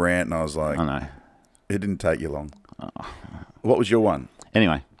 You were on a rant, and I was like... I know. It didn't take you long. What was your one?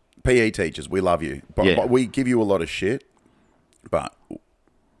 Anyway. PE teachers, we love you. But we give you a lot of shit, but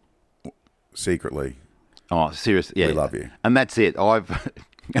secretly... Oh, seriously, yeah. We love you. And that's it.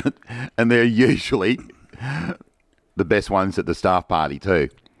 And they're usually the best ones at the staff party too.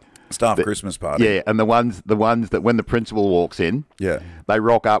 Staff Christmas party. Yeah, and the ones that when the principal walks in, they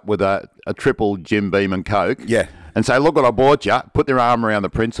rock up with a triple Jim Beam and Coke. Yeah. And say, look what I bought you. Put their arm around the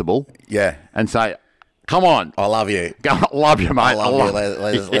principal. Yeah. And say, come on. I love you. I love you, mate. I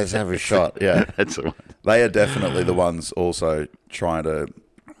love you. Let's have a shot. Yeah. That's the one. They are definitely the ones also trying to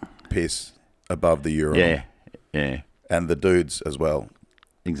piss above the urinal. Yeah. Yeah. And the dudes as well.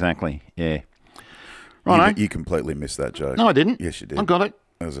 Exactly. Yeah. Right. You completely missed that joke. No, I didn't. Yes, you did. I got it.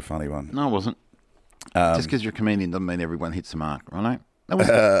 That was a funny one. No, it wasn't. Just because you're a comedian doesn't mean everyone hits the mark, right? That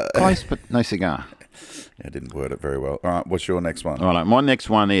was close, but no cigar. Yeah, I didn't word it very well. All right, what's your next one? All right, my next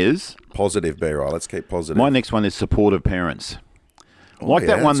one is... Positive, be right. Let's keep positive. My next one is supportive parents.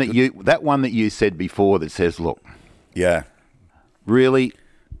 That one that you said before that says, look... Yeah. Really...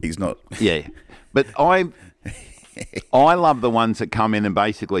 He's not... Yeah. But I love the ones that come in and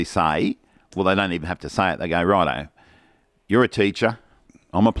basically say... Well, they don't even have to say it. They go, righto, you're a teacher.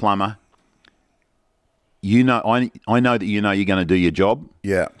 I'm a plumber. You know, I know that you know you're going to do your job.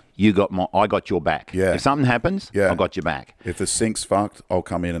 Yeah. I got your back. Yeah. If something happens, I got your back. If the sink's fucked, I'll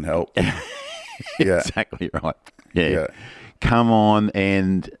come in and help. Yeah. Exactly right. Yeah. Come on,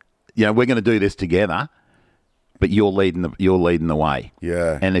 and we're going to do this together, but you're leading the way.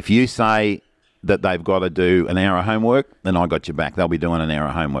 Yeah. And if you say that they've got to do an hour of homework, then I got your back. They'll be doing an hour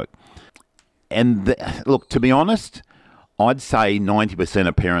of homework. And look, to be honest, I'd say 90%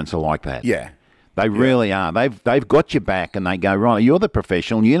 of parents are like that. Yeah. They really are. They've got your back, and they go, right, you're the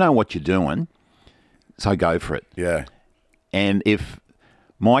professional, you know what you're doing, so go for it. Yeah. And if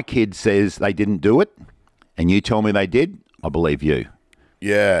my kid says they didn't do it, and you tell me they did, I believe you.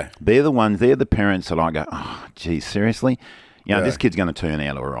 Yeah. They're the parents that I go, oh, geez, seriously? This kid's going to turn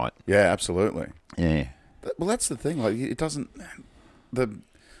out all right. Yeah, absolutely. Yeah. Well, that's the thing. Like, it doesn't... The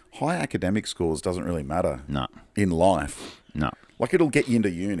high academic scores doesn't really matter. No. In life. No. Like, it'll get you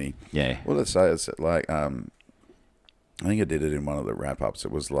into uni. Yeah. What did it say? It's like, I think I did it in one of the wrap-ups.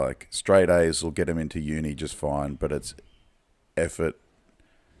 It was like, straight A's will get them into uni just fine, but it's effort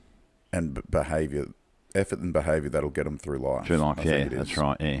and behaviour that'll get them through life. Through life, yeah, that's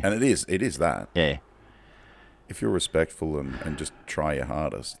right, yeah. And it is that. Yeah. If you're respectful and just try your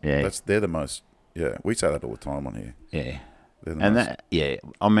hardest, they're the most, we say that all the time on here. Yeah. And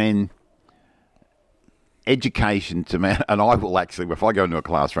I mean, education to me, and I will actually, if I go into a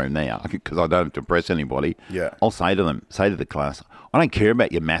classroom now, because I don't have to impress anybody, I'll say to the class, I don't care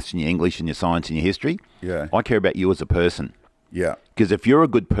about your maths and your English and your science and your history. Yeah. I care about you as a person. Yeah. Because if you're a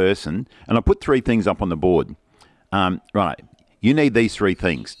good person, and I put 3 things up on the board, right, you need these 3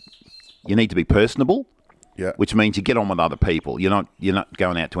 things. You need to be personable, which means you get on with other people. You're not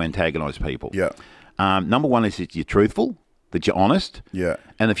going out to antagonise people. Yeah. Number 1 is that you're truthful, that you're honest. Yeah.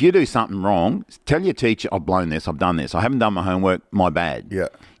 And if you do something wrong, tell your teacher, I've blown this, I've done this, I haven't done my homework, my bad. Yeah.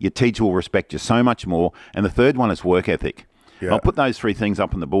 Your teacher will respect you so much more. And the third one is work ethic. Yeah. I'll put those 3 things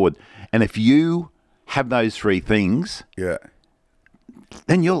up on the board. And if you have those 3 things,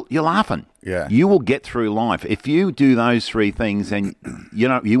 then you're laughing. Yeah. You will get through life. If you do those three things, and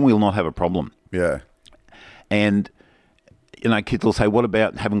you will not have a problem. Yeah. And, kids will say, what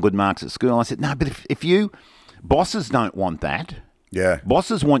about having good marks at school? I said, no, but if bosses don't want that. Yeah.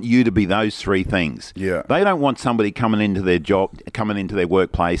 Bosses want you to be those three things. Yeah. They don't want somebody coming into their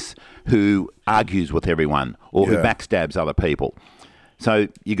workplace who argues with everyone or who backstabs other people. So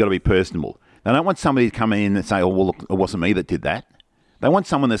you got to be personable. They don't want somebody to come in and say, oh, well, look, it wasn't me that did that. They want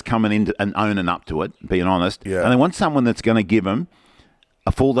someone that's coming in and owning up to it, being honest. Yeah. And they want someone that's going to give them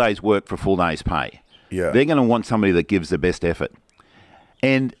a full day's work for a full day's pay. Yeah. They're going to want somebody that gives their best effort.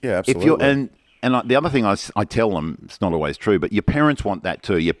 And absolutely. And the other thing I tell them, it's not always true, but your parents want that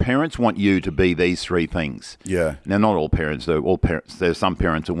too. Your parents want you to be these three things. Yeah. Now, not all parents, though. All parents. There's some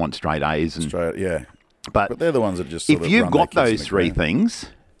parents who want straight A's. But they're the ones that just if you've got those three things,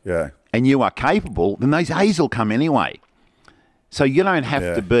 and you are capable, then those A's will come anyway. So you don't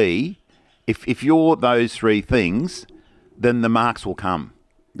have to be. If you're those three things, then the marks will come.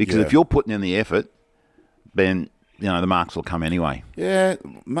 Because if you're putting in the effort, then the marks will come anyway. Yeah,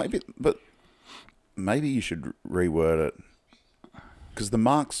 maybe, but maybe you should reword it because the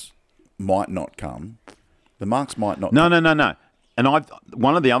marks might not come. The marks might not. No. And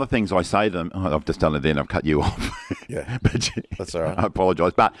one of the other things I say to them, I've just done it then. I've cut you off. Yeah, but that's all right. I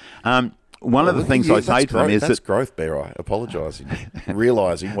apologise, but one of the things I say to them is that's growth, B.I. Apologising,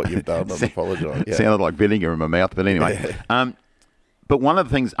 realising what you've done, and apologise. Yeah. Sounded like vinegar in my mouth, but anyway. Yeah. But one of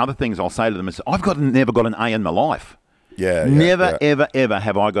the other things I'll say to them is, I've never got an A in my life. Yeah. Never, ever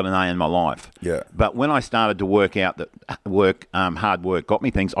have I got an A in my life. Yeah. But when I started to work out that hard work got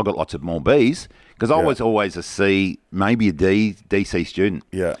me things, I got lots of more B's because I was always a C, maybe a D, DC student.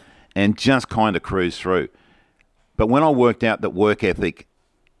 Yeah. And just kind of cruise through. But when I worked out that work ethic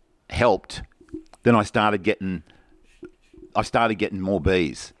helped, then I started getting more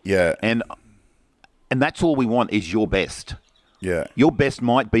B's. Yeah. And that's all we want is your best. Yeah. Your best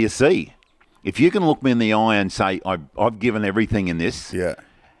might be a C. If you can look me in the eye and say, I've given everything in this,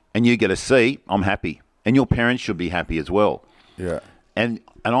 and you get a C, I'm happy. And your parents should be happy as well. Yeah. And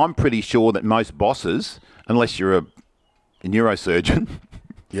I'm pretty sure that most bosses, unless you're a neurosurgeon,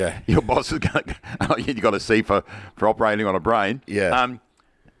 your boss is going to, you got a C for operating on a brain. Yeah.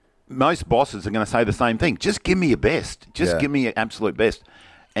 Most bosses are going to say the same thing. Just give me your best. Just give me your absolute best.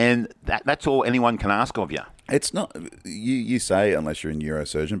 And that's all anyone can ask of you. It's not you say unless you're a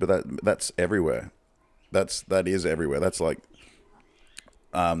neurosurgeon, but that's everywhere. That is everywhere. That's like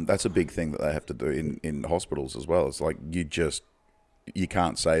that's a big thing that they have to do in hospitals as well. It's like you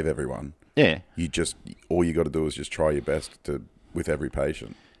can't save everyone. Yeah. All you got to do is just try your best with every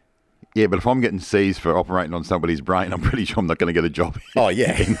patient. Yeah, but if I'm getting C's for operating on somebody's brain, I'm pretty sure I'm not going to get a job. Oh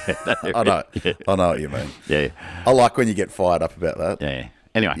yeah, I know. Yeah. I know what you mean. Yeah. I like when you get fired up about that. Yeah.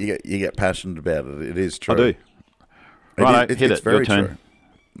 Anyway, you get passionate about it. It is true. I do. Right, hit it's it. very Your turn.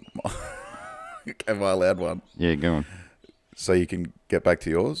 True. Am I allowed one? Yeah, go on. So you can get back to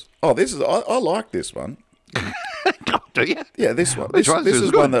yours. Oh, this is I like this one. Do you? Yeah, this one. This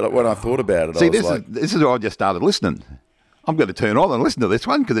is one that when I thought about it, see, I was this is where I just started listening. I'm going to turn on and listen to this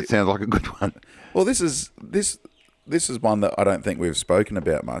one because it sounds like a good one. Well, this is one that I don't think we've spoken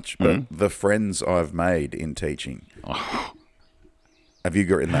about much, but the friends I've made in teaching. Oh. Have you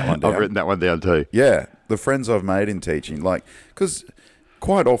written that one down? I've written that one down too. Yeah, the friends I've made in teaching, because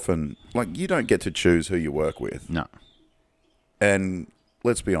quite often, you don't get to choose who you work with. No. And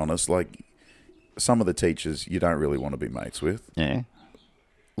let's be honest, some of the teachers you don't really want to be mates with. Yeah.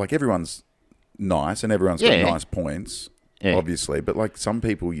 Everyone's nice and everyone's got nice points, obviously, but some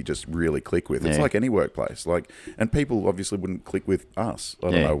people you just really click with. It's like any workplace. And people obviously wouldn't click with us. I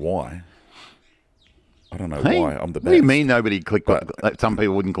don't know why. I don't know why I'm the best. What do you mean nobody clicked with? Some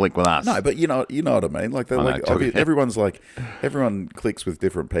people wouldn't click with us. No, but you know what I mean. Everyone clicks with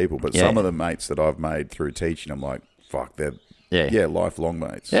different people, but some of the mates that I've made through teaching, I'm like, fuck, they're lifelong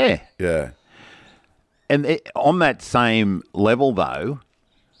mates. Yeah, yeah. And on that same level, though,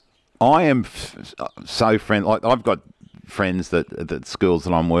 I am so friendly. I've got friends that schools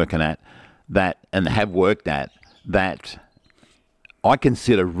that I'm working at and have worked at that I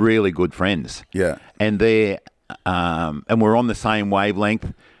consider really good friends. Yeah. And they're and we're on the same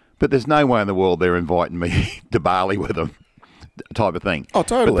wavelength, but there's no way in the world they're inviting me to Bali with them, type of thing. Oh,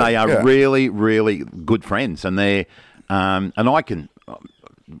 totally. But they are really, really good friends, and they're and I can.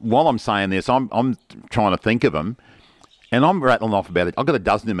 While I'm saying this, I'm trying to think of them, and I'm rattling off about it. I've got a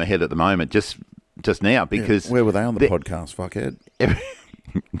dozen in my head at the moment, just now, because where were they on the podcast, fuckhead?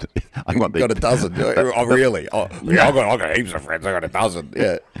 I got Got a dozen. Oh, really? Oh, yeah, I got heaps of friends. I got a dozen.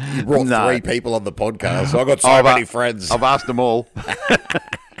 Yeah. You brought No. 3 people on the podcast, so I got so many friends. I've asked them all.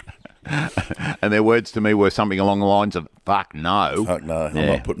 And their words to me were something along the lines of, fuck no. Fuck no. I'm Yeah.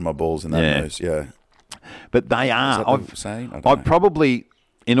 not putting my balls in that Yeah. noose. Yeah. But they Is are. that the saying? I don't I know. probably,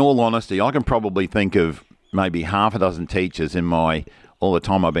 in all honesty, I can probably think of maybe half a dozen teachers in all the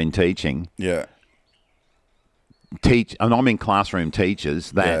time I've been teaching, Yeah. and I'm in classroom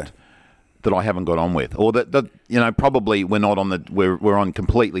teachers that I haven't got on with, or that probably we're not on we're on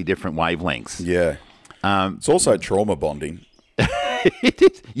completely different wavelengths. Yeah. It's also trauma bonding. It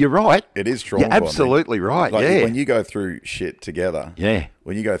is. You're right. It is trauma You're absolutely right. Like yeah. when you go through shit together. Yeah.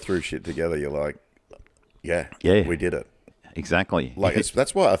 When you go through shit together, you're like, yeah, we did it. Exactly. Like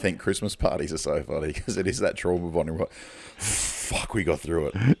that's why I think Christmas parties are so funny, because it is that trauma bonding. Like, fuck, we got through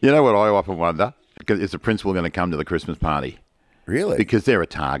it. You know what I often wonder? Because is the principal going to come to the Christmas party? Really? Because they're a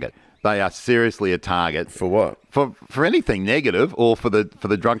target. They are seriously a target. For what? For anything negative, or for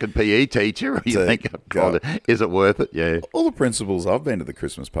the drunken PE teacher. Or you think, God, is it worth it? Yeah. All the principals I've been to the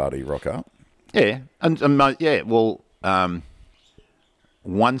Christmas party rock up. Yeah. Well,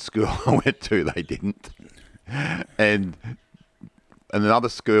 one school I went to, they didn't. And another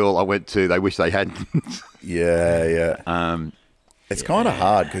school I went to, they wish they hadn't. Yeah. It's kind of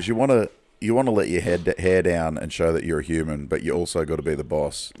hard because you want to let your hair down and show that you're a human, but you also got to be the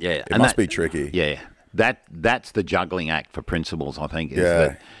boss. Yeah. It must be tricky. Yeah. That's the juggling act for principals, I think, is Yeah.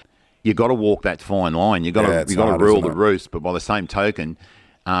 that you got to walk that fine line. You got it's to hard, rule isn't the it? roost, but by the same token,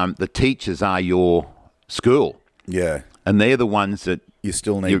 the teachers are your school. Yeah. And they're the ones that You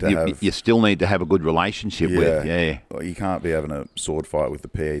still need you still need to have a good relationship with. Yeah. Well, you can't be having a sword fight with the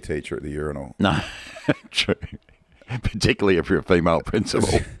PE teacher at the urinal. No, true. Particularly if you're a female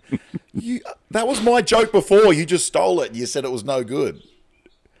principal. That was my joke before. You just stole it and you said it was no good.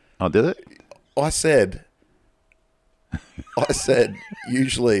 Oh, did it? I said,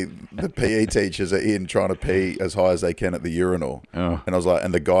 usually the PE teachers are in trying to pee as high as they can at the urinal. Oh. And I was like,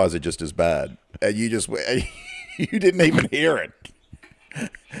 and the guys are just as bad. And you didn't even hear it.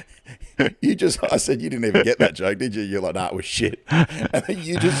 I said, you didn't even get that joke, did you? You're like, nah, it was shit. And then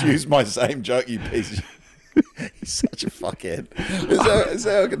you just used my same joke, you piece of shit. You're such a fuckhead. Is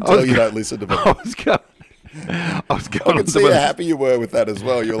how I can tell you don't listen to me. I was going I can see how happy you were with that as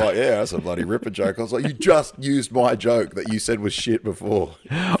well. You're like, yeah, that's a bloody ripper joke. I was like, you just used my joke that you said was shit before.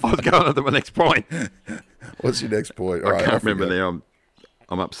 I was going on to my next point. What's your next point? I can't remember now.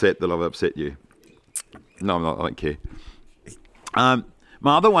 I'm upset that I've upset you. No, I'm not. I don't care.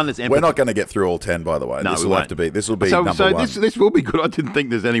 My other one is empathy. We're not going to get through all 10, by the way. No, this we will won't. have to be. This will be number one. This will be good. I didn't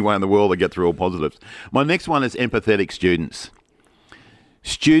think there's any way in the world to get through all positives. My next one is empathetic students.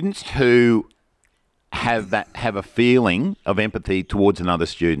 Students who have a feeling of empathy towards another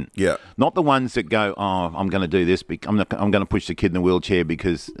student. Yeah. Not the ones that go, oh, I'm going to do this. I'm going to push the kid in the wheelchair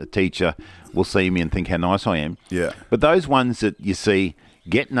because a teacher will see me and think how nice I am. Yeah. But those ones that you see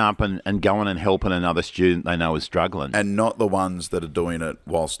getting up and going and helping another student they know is struggling. And not the ones that are doing it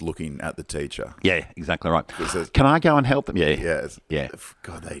whilst looking at the teacher. Yeah, exactly right. Can I go and help them? Yeah. Yeah.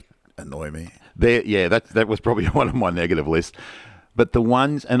 God, they annoy me. That was probably one of my negative lists. But the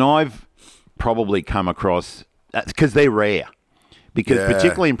ones, and I've probably come across, because they're rare. Because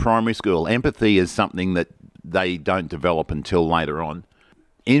particularly in primary school, empathy is something that they don't develop until later on.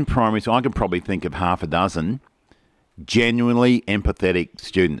 In primary school, I can probably think of half a dozen genuinely empathetic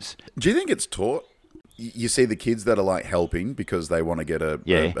students. Do you think it's taught? You see the kids that are like helping because they want to get a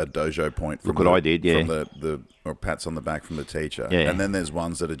dojo point from Look what I did, from the or pats on the back from the teacher. Yeah. And then there's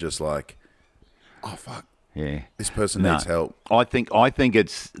ones that are just like, oh fuck. Yeah. This person needs help. I think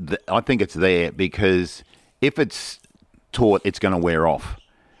it's there because if it's taught, it's going to wear off.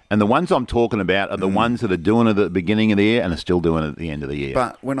 And the ones I'm talking about are the ones that are doing it at the beginning of the year and are still doing it at the end of the year.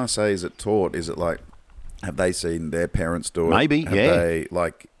 But when I say is it taught, is it like, have they seen their parents do it? Maybe, have they,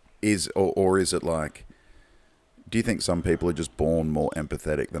 like, or is it like, do you think some people are just born more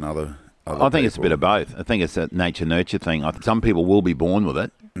empathetic than other I think it's a bit of both. I think it's a nature-nurture thing. I think some people will be born with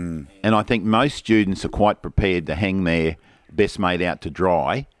it. And I think most students are quite prepared to hang their best mate out to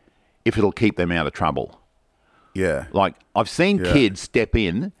dry if it'll keep them out of trouble. Yeah. Like, I've seen kids step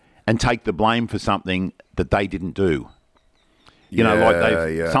in and take the blame for something that they didn't do. You know,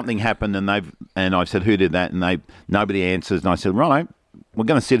 like something happened and I've said, who did that? And nobody answers. And I said, righto, we're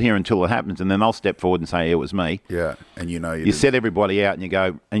going to sit here until it happens. And then they'll step forward and say, it was me. Yeah. And you set everybody out and you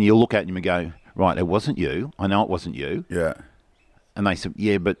go, and you look at them and go, right, it wasn't you. I know it wasn't you. Yeah. And they said,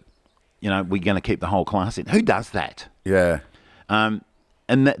 yeah, but, we're going to keep the whole class in. Who does that? Yeah. And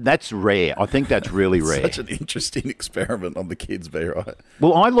and that's rare. I think that's really rare. Such an interesting experiment on the kids, be right.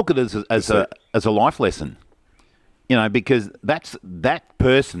 Well, I look at it as a life lesson, because that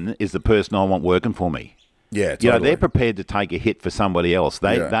person is the person I want working for me. Yeah, totally. They're prepared to take a hit for somebody else.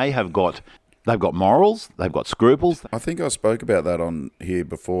 They've got morals, they've got scruples. I think I spoke about that on here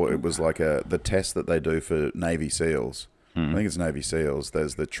before. It was like the test that they do for Navy SEALs. I think it's Navy SEALs.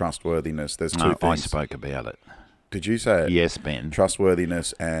 There's the trustworthiness. There's two things. I spoke about it. Did you say it? Yes, Ben.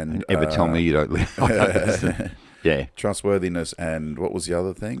 Trustworthiness and... Ever tell me you don't live... Yeah. Trustworthiness and what was the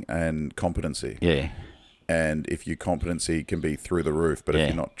other thing? And competency. Yeah. And if your competency can be through the roof, but if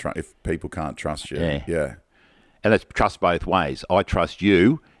you're not... if people can't trust you... Yeah. And it's trust both ways. I trust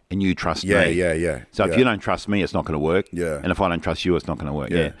you and you trust me. Yeah. So if you don't trust me, it's not going to work. Yeah. And if I don't trust you, it's not going to work.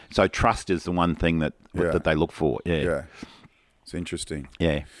 Yeah. So trust is the one thing that they look for. Yeah. It's interesting.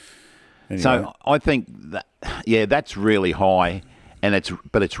 Yeah. Anyway. So I think that, that's really high, and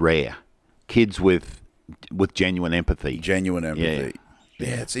it's rare. Kids with genuine empathy. Genuine empathy.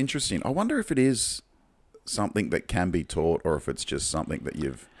 Yeah, it's interesting. I wonder if it is something that can be taught, or if it's just something that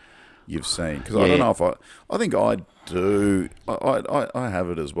you've seen. Because I don't know if I think I do. I have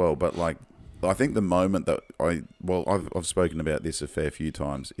it as well, but like I think the moment that I've spoken about this a fair few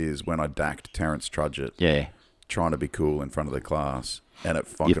times is when I dacked Terence Trudgett. Yeah. Trying to be cool in front of the class, and it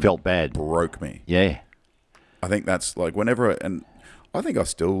fucking felt bad. Broke me. Yeah. I think that's like whenever, and I think I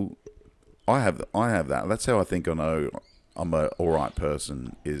have that. That's how I think I know I'm a all right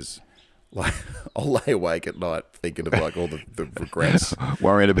person. Is like I'll lay awake at night thinking of like all the regrets,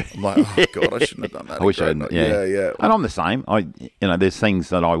 worrying about. I'm like, oh God, I shouldn't have done that. I wish I hadn't. Yeah. And I'm the same. There's things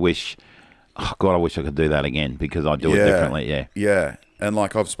that I wish. Oh God, I wish I could do that again because I do it differently. Yeah. Yeah, and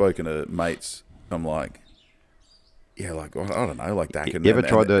like I've spoken to mates. I'm like. Yeah, like I don't know, like Dakin. You ever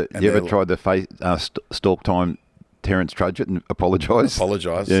tried to face stalk time Terence Trudgett and apologise?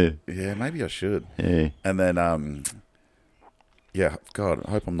 Yeah, maybe I should. Yeah, and then God,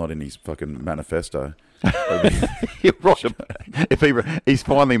 I hope I'm not in his fucking manifesto. You're right. If he's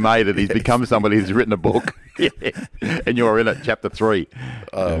finally made it, he's become somebody who's written a book, and you're in it, chapter 3.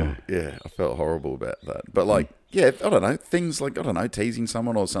 Yeah, I felt horrible about that, but like, I don't know, things like teasing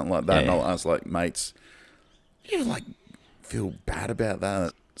someone or something like that, and I'll ask like mates. You like feel bad about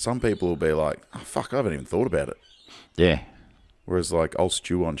that. Some people will be like, "Oh fuck, I haven't even thought about it." Yeah. Whereas like I'll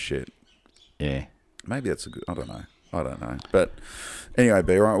stew on shit. Yeah. Maybe that's a good. I don't know. But anyway,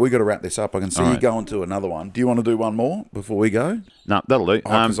 B, right, we got to wrap this up. I can see you going to another one. Do you want to do one more before we go? No, that'll do.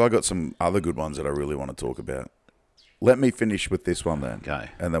 Because I got some other good ones that I really want to talk about. Let me finish with this one then.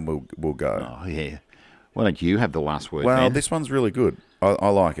 Okay. And then we'll go. Oh yeah. Why don't you have the last word? Well, man? This one's really good. I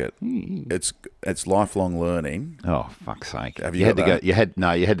like it. It's lifelong learning. Oh, fuck's sake! Have you had to go? You had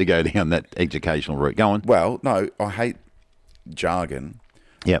to go down that educational route. Go on. Well, no, I hate jargon.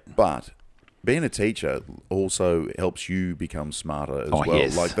 Yep. But being a teacher also helps you become smarter as well.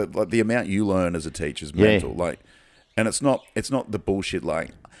 Yes. Like the amount you learn as a teacher is mental. Like, and it's not the bullshit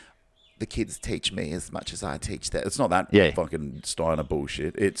like the kids teach me as much as I teach them. It's not that fucking Steiner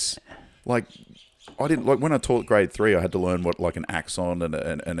bullshit. It's like. I didn't like when I taught grade 3. I had to learn what like an axon and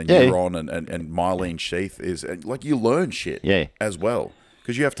a neuron and myelin sheath is. And, like you learn shit as well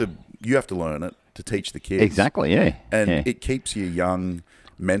because you have to learn it to teach the kids exactly. Yeah, and it keeps you young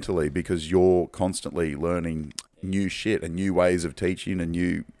mentally because you're constantly learning new shit and new ways of teaching and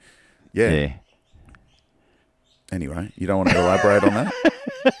new Anyway, you don't want to elaborate on that?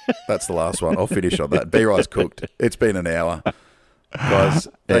 That's the last one. I'll finish on that. B-Rice cooked. It's been an hour. Guys,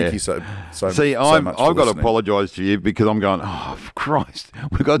 thank you so much. See, I've got to apologise to you because I'm going, oh, Christ,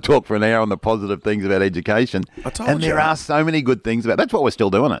 we've got to talk for an hour on the positive things about education. I told you. And there are so many good things about it. That's why we're still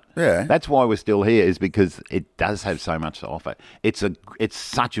doing it. Yeah. That's why we're still here is because it does have so much to offer. It's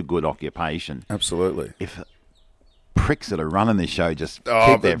such a good occupation. Absolutely. If pricks that are running this show just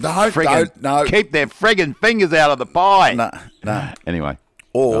keep their friggin' fingers out of the pie. No. Anyway.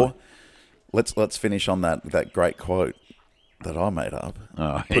 Or let's finish on that great quote that I made up.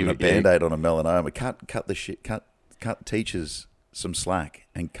 Putting a Band-Aid on a melanoma. Cut the shit. Cut teachers some slack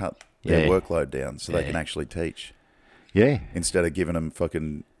and cut their workload down so they can actually teach. Yeah. Instead of giving them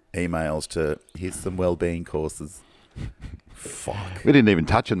fucking emails to here's some wellbeing courses. Fuck. We didn't even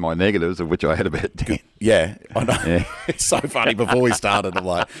touch on my negatives, of which I had about 10. Yeah, I know. Yeah. It's so funny. Before we started, I'm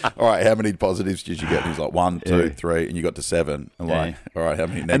like, all right, how many positives did you get? And he's like, 1, 2, 3, and you got to 7. I'm like, all right, how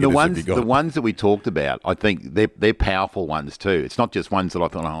many negatives have you got? The ones that we talked about, I think they're powerful ones too. It's not just ones that I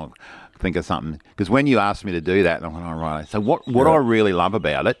thought, think of something. Because when you asked me to do that, I'm like, all right. So what I really love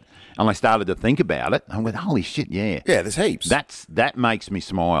about it, and I started to think about it, I went, holy shit, yeah. Yeah, there's heaps. That makes me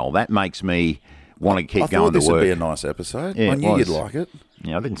smile. That makes me want to keep going to work. I thought this would be a nice episode. Yeah, I knew you'd like it.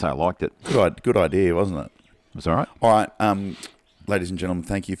 Yeah, I didn't say I liked it. Good idea, wasn't it? It's all right. All right, ladies and gentlemen,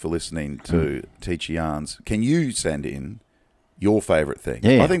 thank you for listening to Teacher Yarns. Can you send in your favourite thing?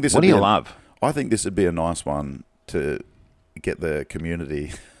 Yeah. I think this what do you love? I think this would be a nice one to get the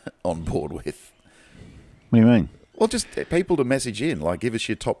community on board with. What do you mean? Well, just people to message in, like give us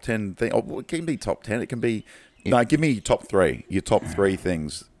your top 10 thing. Oh, it can be top 10. It can be no. Give me your top 3. Your top 3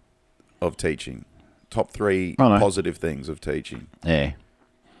 things of teaching. Top 3 positive things of teaching. Yeah.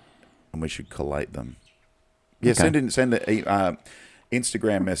 And we should collate them. Yeah, Okay. send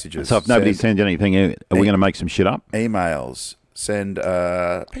Instagram messages. So if nobody sends anything, are we going to make some shit up? Emails. Send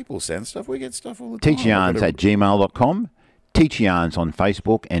people send stuff. We get stuff all the time. Teacheryarns@gmail.com. Teacher Yarns on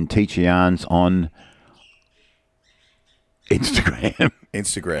Facebook and Teacher Yarns on Instagram.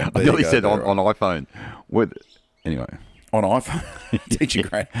 Instagram. I nearly said on iPhone. Anyway. On iPhone. Teacher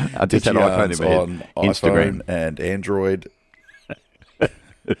Grant. I just had iPhone in on Instagram iPhone and Android.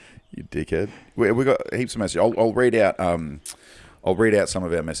 You dickhead. We got heaps of messages. I'll read out. I'll read out some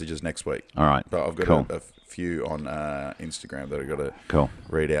of our messages next week. All right. But I've got a few on Instagram that I've got to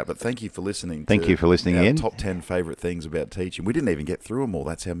read out. But thank you for listening. Thank you for listening in. Top 10 favourite things about teaching. We didn't even get through them all.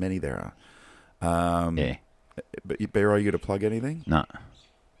 That's how many there are. Yeah. But Bear, are you going to plug anything? No.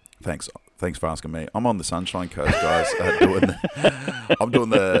 Thanks for asking me. I'm on the Sunshine Coast, guys. I'm doing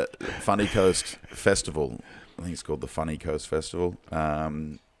the Funny Coast Festival. I think it's called the Funny Coast Festival.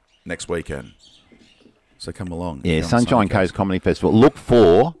 Next weekend. So come along. Yeah, Sunshine Coast Comedy Festival. Look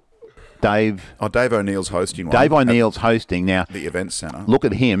for Dave. Oh, Dave O'Neill's hosting one. Dave O'Neill's hosting. Now, the event centre. Look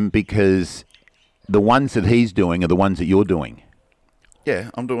at him because the ones that he's doing are the ones that you're doing. Yeah,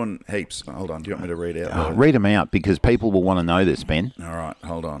 I'm doing heaps. Hold on. Do you want me to read out? Read them out because people will want to know this, Ben. All right,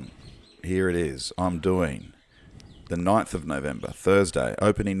 hold on. Here it is. I'm doing the 9th of November, Thursday,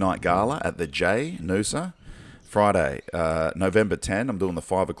 opening night gala at the J, Noosa. Friday, November 10, I'm doing the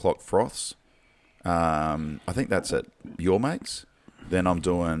 5 o'clock froths. I think that's at Your Mates. Then I'm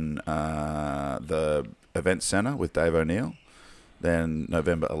doing the event centre with Dave O'Neill. Then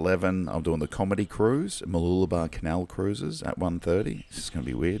November 11, I'm doing the comedy cruise, Mooloolaba Canal Cruises at 1:30. This is going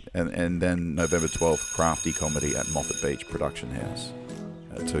to be weird. And then November 12th, crafty comedy at Moffat Beach Production House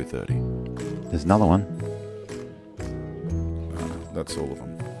at 2:30. There's another one. That's all of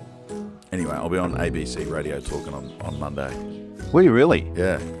them. Anyway, I'll be on ABC Radio talking on Monday. Will you really?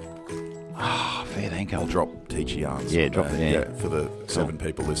 Yeah. Oh, fair dinkum. I'll drop Teacher Yarns. Yeah, drop it. Yeah, for the 7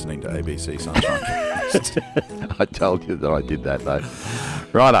 people listening to ABC Sunshine. I told you that I did that, though.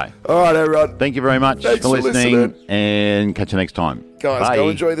 Righto. All right, everyone. Thank you very much for listening, and catch you next time. Guys, Bye. go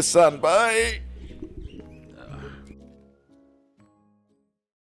enjoy the sun. Bye.